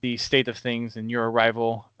the state of things and your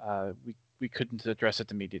arrival, we couldn't address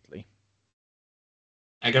it immediately.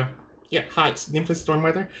 I go, yeah, hi, it's Nymphless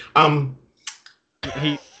Stormweather.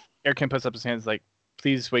 Erkin puts up his hands like,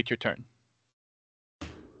 please wait your turn.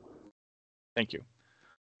 Thank you.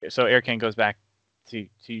 So Erkin goes back to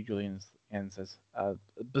you, Julian, and says,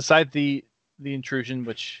 beside the intrusion,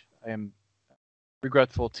 which I am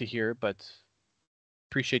regretful to hear, but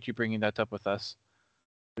appreciate you bringing that up with us.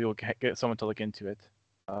 We will get someone to look into it.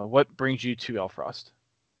 What brings you to Elfrost?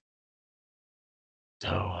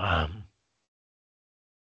 So,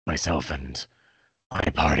 myself and my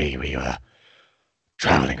party, we were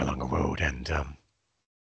traveling along a road, and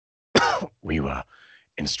we were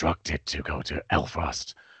instructed to go to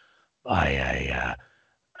Elfrost by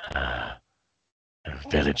a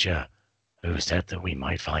villager who said that we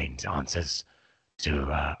might find answers to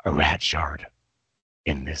a rat shard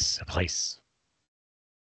in this place.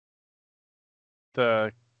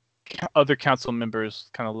 The other council members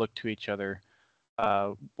kind of look to each other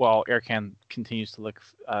while Erkan continues to look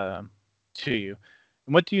to you.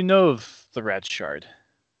 And what do you know of the rat shard?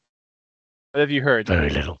 What have you heard? Very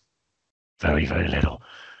little. Very, very little.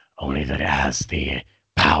 Only that it has the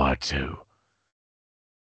power to,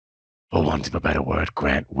 for want of a better word,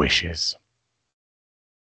 grant wishes.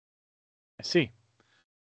 I see.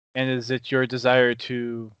 And is it your desire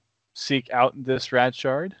to seek out this rat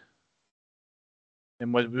shard?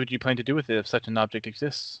 And what would you plan to do with it if such an object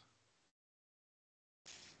exists?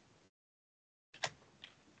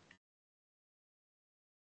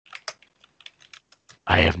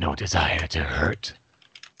 I have no desire to hurt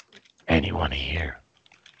anyone here.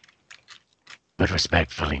 But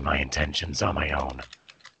respectfully, my intentions are my own.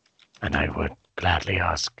 And I would gladly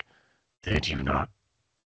ask that you not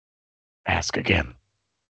ask again.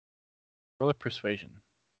 Roll a persuasion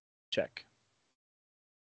check.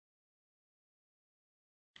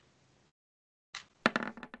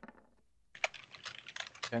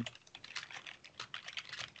 Okay.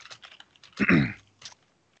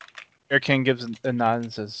 Erkan gives a nod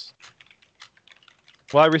and says,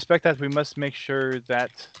 well, I respect that. We must make sure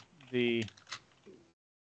that the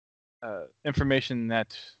information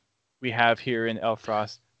that we have here in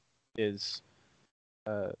Elfrost is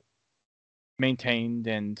maintained,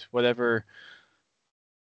 and whatever,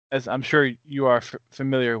 as I'm sure you are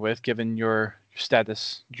familiar with, given your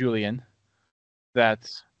status, Julian,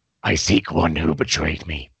 that... I seek one who betrayed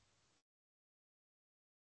me.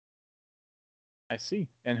 I see.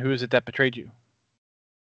 And who is it that betrayed you?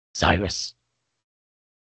 Cyrus.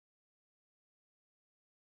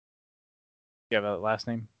 You have a last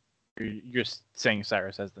name? You're just saying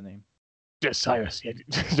Cyrus as the name. Just Cyrus. Yeah,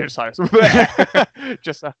 just Cyrus.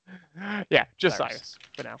 Just Cyrus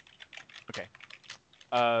for now. Okay.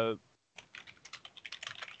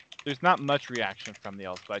 There's not much reaction from the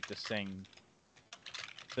elves by just saying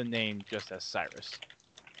the name just as Cyrus.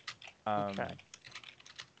 Okay.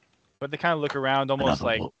 But they kind of look around almost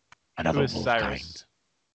like, who is Cyrus? Kind.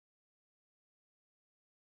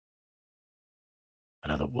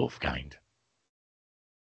 Another wolf kind.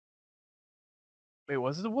 Wait,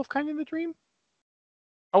 was it a wolf kind in the dream?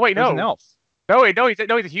 Oh wait, It was no. an elf. No, wait, no, he's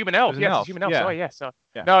a human elf. It was an Yes, elf, he's a human elf. yeah. Sorry, yes. So,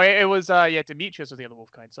 Yeah. No, it was Demetrius was the other wolf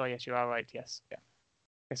kind. So yes, you are right. Yes. Yeah.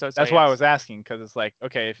 Okay, so That's why I yes. was asking, because it's like,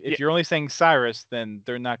 okay, if Yeah. you're only saying Cyrus, then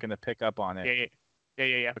they're not going to pick up on it.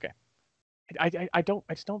 Yeah. Okay. I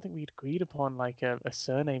just don't think we'd agreed upon like a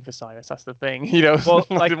surname for Cyrus. That's the thing, you know. Well,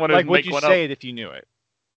 I like didn't want to would make you one say up. it if you knew it?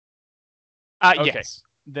 Okay. Yes.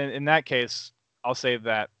 Then in that case, I'll say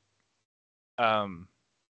that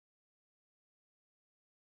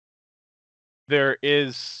there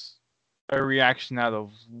is a reaction out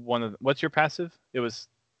of one of what's your passive? It was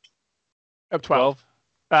Of 12.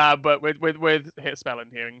 But with hit spell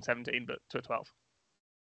and hearing 17, but to a 12.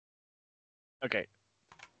 Okay.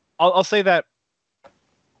 I'll say that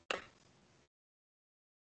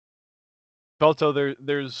Belto,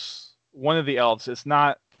 there's one of the elves. It's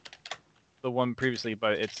not the one previously,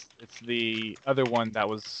 but it's the other one that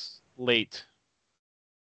was late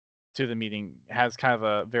to the meeting. Has kind of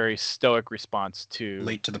a very stoic response to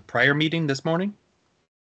Late to the prior meeting this morning?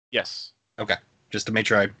 Yes. Okay. Just to make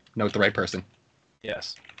sure I note the right person.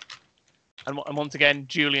 Yes. And once again,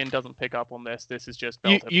 Julian doesn't pick up on this. This is just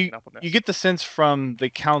You, Belto picking up on this. you get the sense from the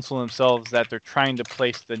council themselves that they're trying to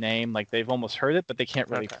place the name, like they've almost heard it, but they can't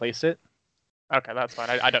really Okay. place it. Okay, that's fine.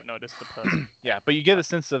 I don't notice the person. Yeah, but you get a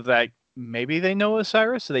sense of that maybe they know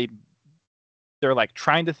Osiris, so they're like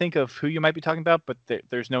trying to think of who you might be talking about, but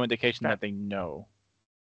there's no indication that they know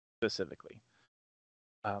specifically.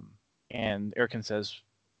 And Erkin says,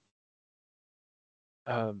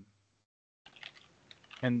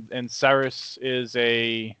 and Cyrus is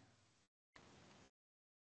a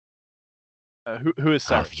who is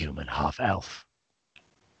Cyrus? Half human, half elf.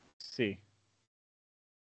 See.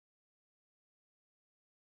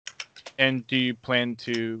 And do you plan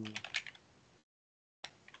to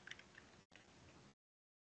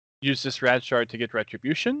use this rad shard to get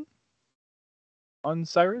retribution on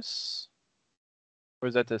Cyrus? Or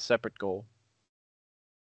is that a separate goal?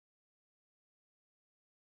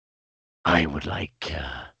 I would like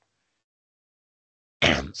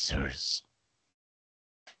answers.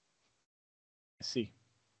 I see.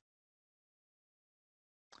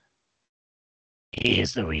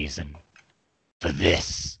 Here's the reason for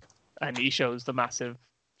this. And he shows the massive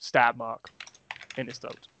stab mark in his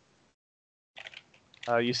throat.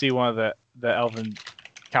 You see one of the Elven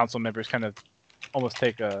council members kind of almost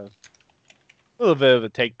take a little bit of a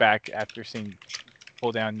take back after seeing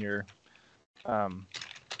pull down your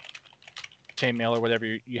chainmail or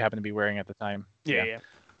whatever you happen to be wearing at the time. Yeah.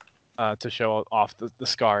 To show off the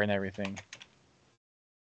scar and everything.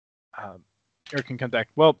 Eric can come back.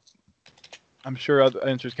 Well, I'm sure other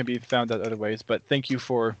answers can be found out other ways, but thank you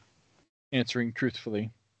for answering truthfully.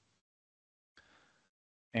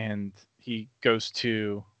 And he goes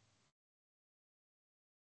to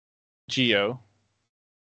Geo.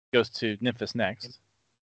 Goes to Nymphis next.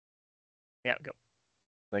 Yeah, go.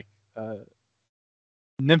 Like,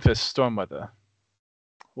 Nymphis Stormweather,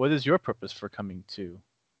 what is your purpose for coming to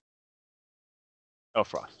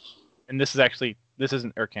Elfrost? And this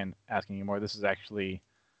isn't Erkan asking anymore. This is actually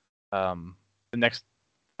the next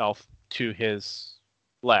elf to his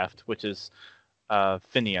left, which is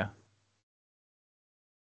Phinia.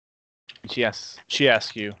 And she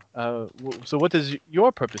asks you, so what is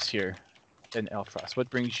your purpose here in Elfrost? What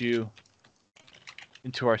brings you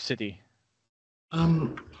into our city?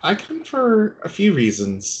 I come for a few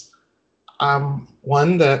reasons.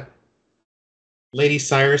 One, that Lady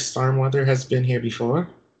Cyrus Stormweather has been here before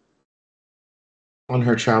on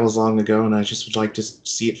her travels long ago, and I just would like to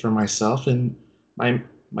see it for myself. And my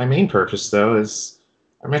main purpose, though, is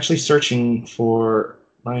I'm actually searching for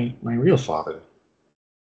my real father.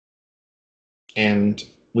 And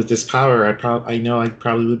with this power, I know I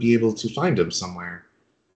probably would be able to find him somewhere.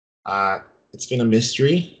 It's been a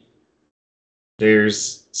mystery.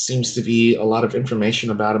 There's seems to be a lot of information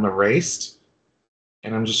about him erased,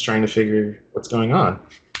 and I'm just trying to figure what's going on.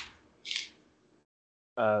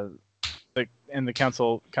 And the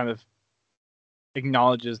council kind of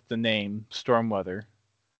acknowledges the name Stormweather,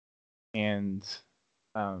 and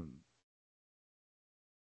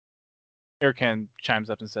Erkan chimes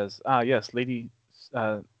up and says, yes, Lady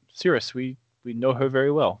Cirrus, we know her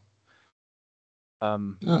very well.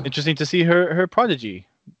 Interesting to see her prodigy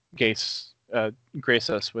grace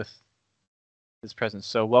us with his presence.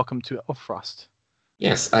 So welcome to Elfrost.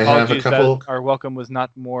 Yes, I have a couple. Our welcome was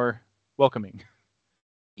not more welcoming.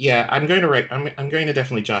 Yeah, I'm going to write. I'm going to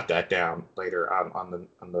definitely jot that down later on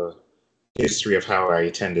the history of how I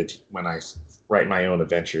attended when I write my own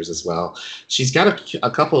adventures as well. She's got a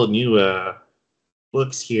couple of new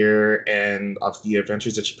books here and of the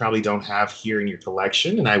adventures that you probably don't have here in your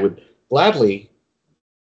collection, and I would gladly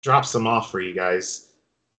drop some off for you guys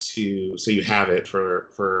so you have it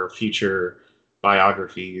for future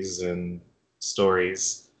biographies and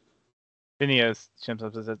stories. Phineas chimes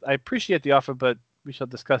up and says, I appreciate the offer, but we shall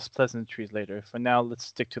discuss pleasantries later. For now, let's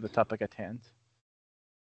stick to the topic at hand.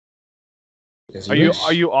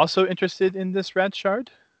 Are you also interested in this rad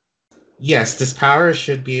shard? Yes, this power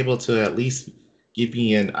should be able to at least give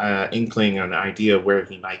me an inkling, an idea of where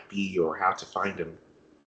he might be or how to find him.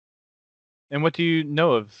 And what do you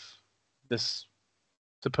know of this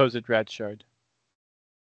supposed rad shard?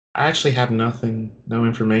 I actually have no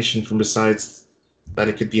information from besides that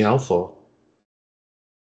it could be helpful.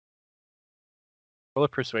 Roll a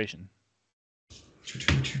persuasion.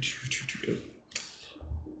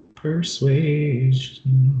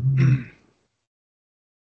 Persuasion.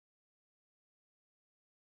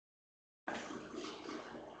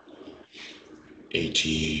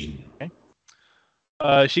 $18. Okay.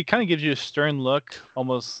 She kind of gives you a stern look,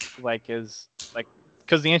 almost because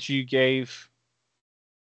the answer you gave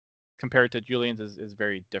compared to Julian's is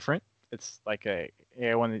very different. It's like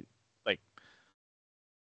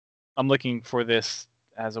I'm looking for this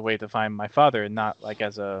as a way to find my father, and not like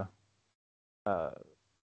as a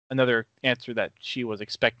another answer that she was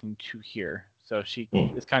expecting to hear. So she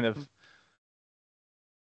is kind of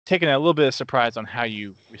taken a little bit of surprise on how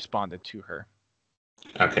you responded to her.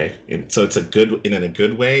 Okay, and so it's in a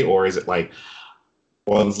good way, or is it like,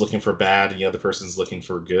 one's looking for bad and the other person's looking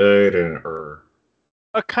for good, or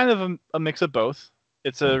A kind of a mix of both.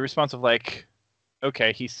 It's a response of like,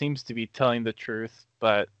 okay, he seems to be telling the truth,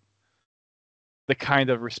 but the kind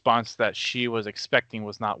of response that she was expecting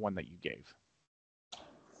was not one that you gave.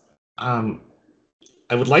 I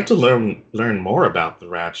would like to learn more about the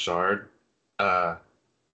Rad Shard, or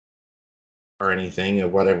anything, or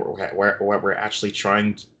whatever. What we're actually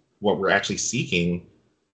what we're actually seeking.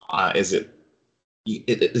 Is it?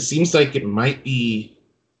 It seems like it might be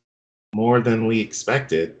more than we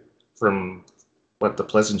expected from what the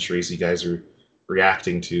pleasantries you guys are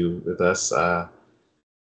reacting to with us.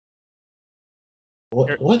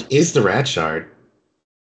 What is the Rad Shard?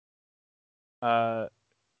 Erkin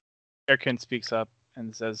speaks up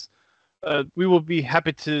and says, "We will be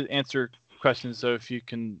happy to answer questions. So if you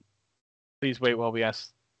can, please wait while we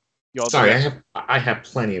ask you all." Sorry, I have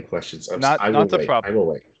plenty of questions. Not I will the wait. problem. I will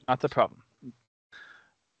wait. Not the problem.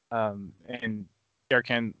 And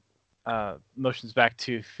Erkan motions back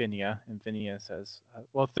to Phinia, and Phinia says,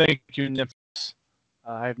 "Well, thank you, Nymphos.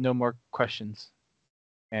 I have no more questions."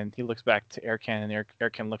 And he looks back to Erkan, and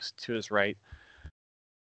Erkan looks to his right,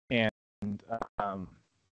 and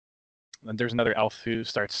then there's another elf who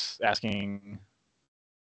starts asking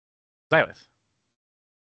Xylith,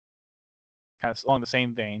 kind of along the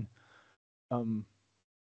same vein.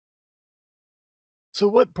 So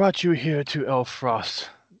what brought you here to Elfrost?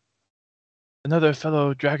 Another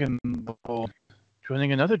fellow Dragonborn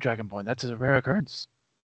joining another Dragonborn. That's a rare occurrence.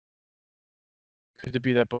 Could it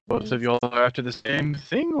be that both of you all are after the same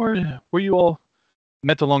thing, or were you all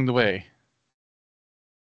met along the way?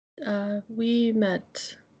 We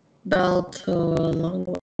met Balto along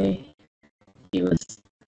the way. He was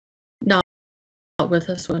not with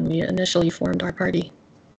us when we initially formed our party.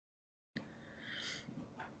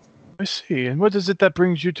 I see. And what is it that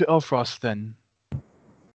brings you to Elfrost then?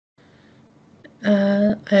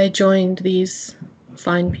 I joined these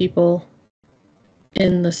fine people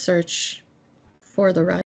in the search for the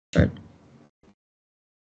Rad Shard.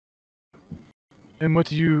 And what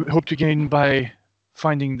do you hope to gain by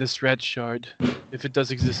finding this Rad Shard, if it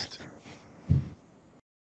does exist?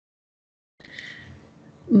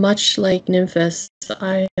 Much like Nymphos,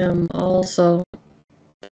 I am also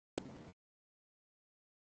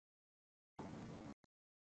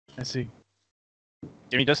I see.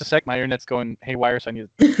 Give me just a sec. My internet's going haywire, so I need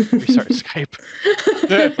to restart Skype.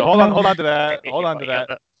 So hold on to that. Hold on to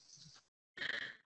that.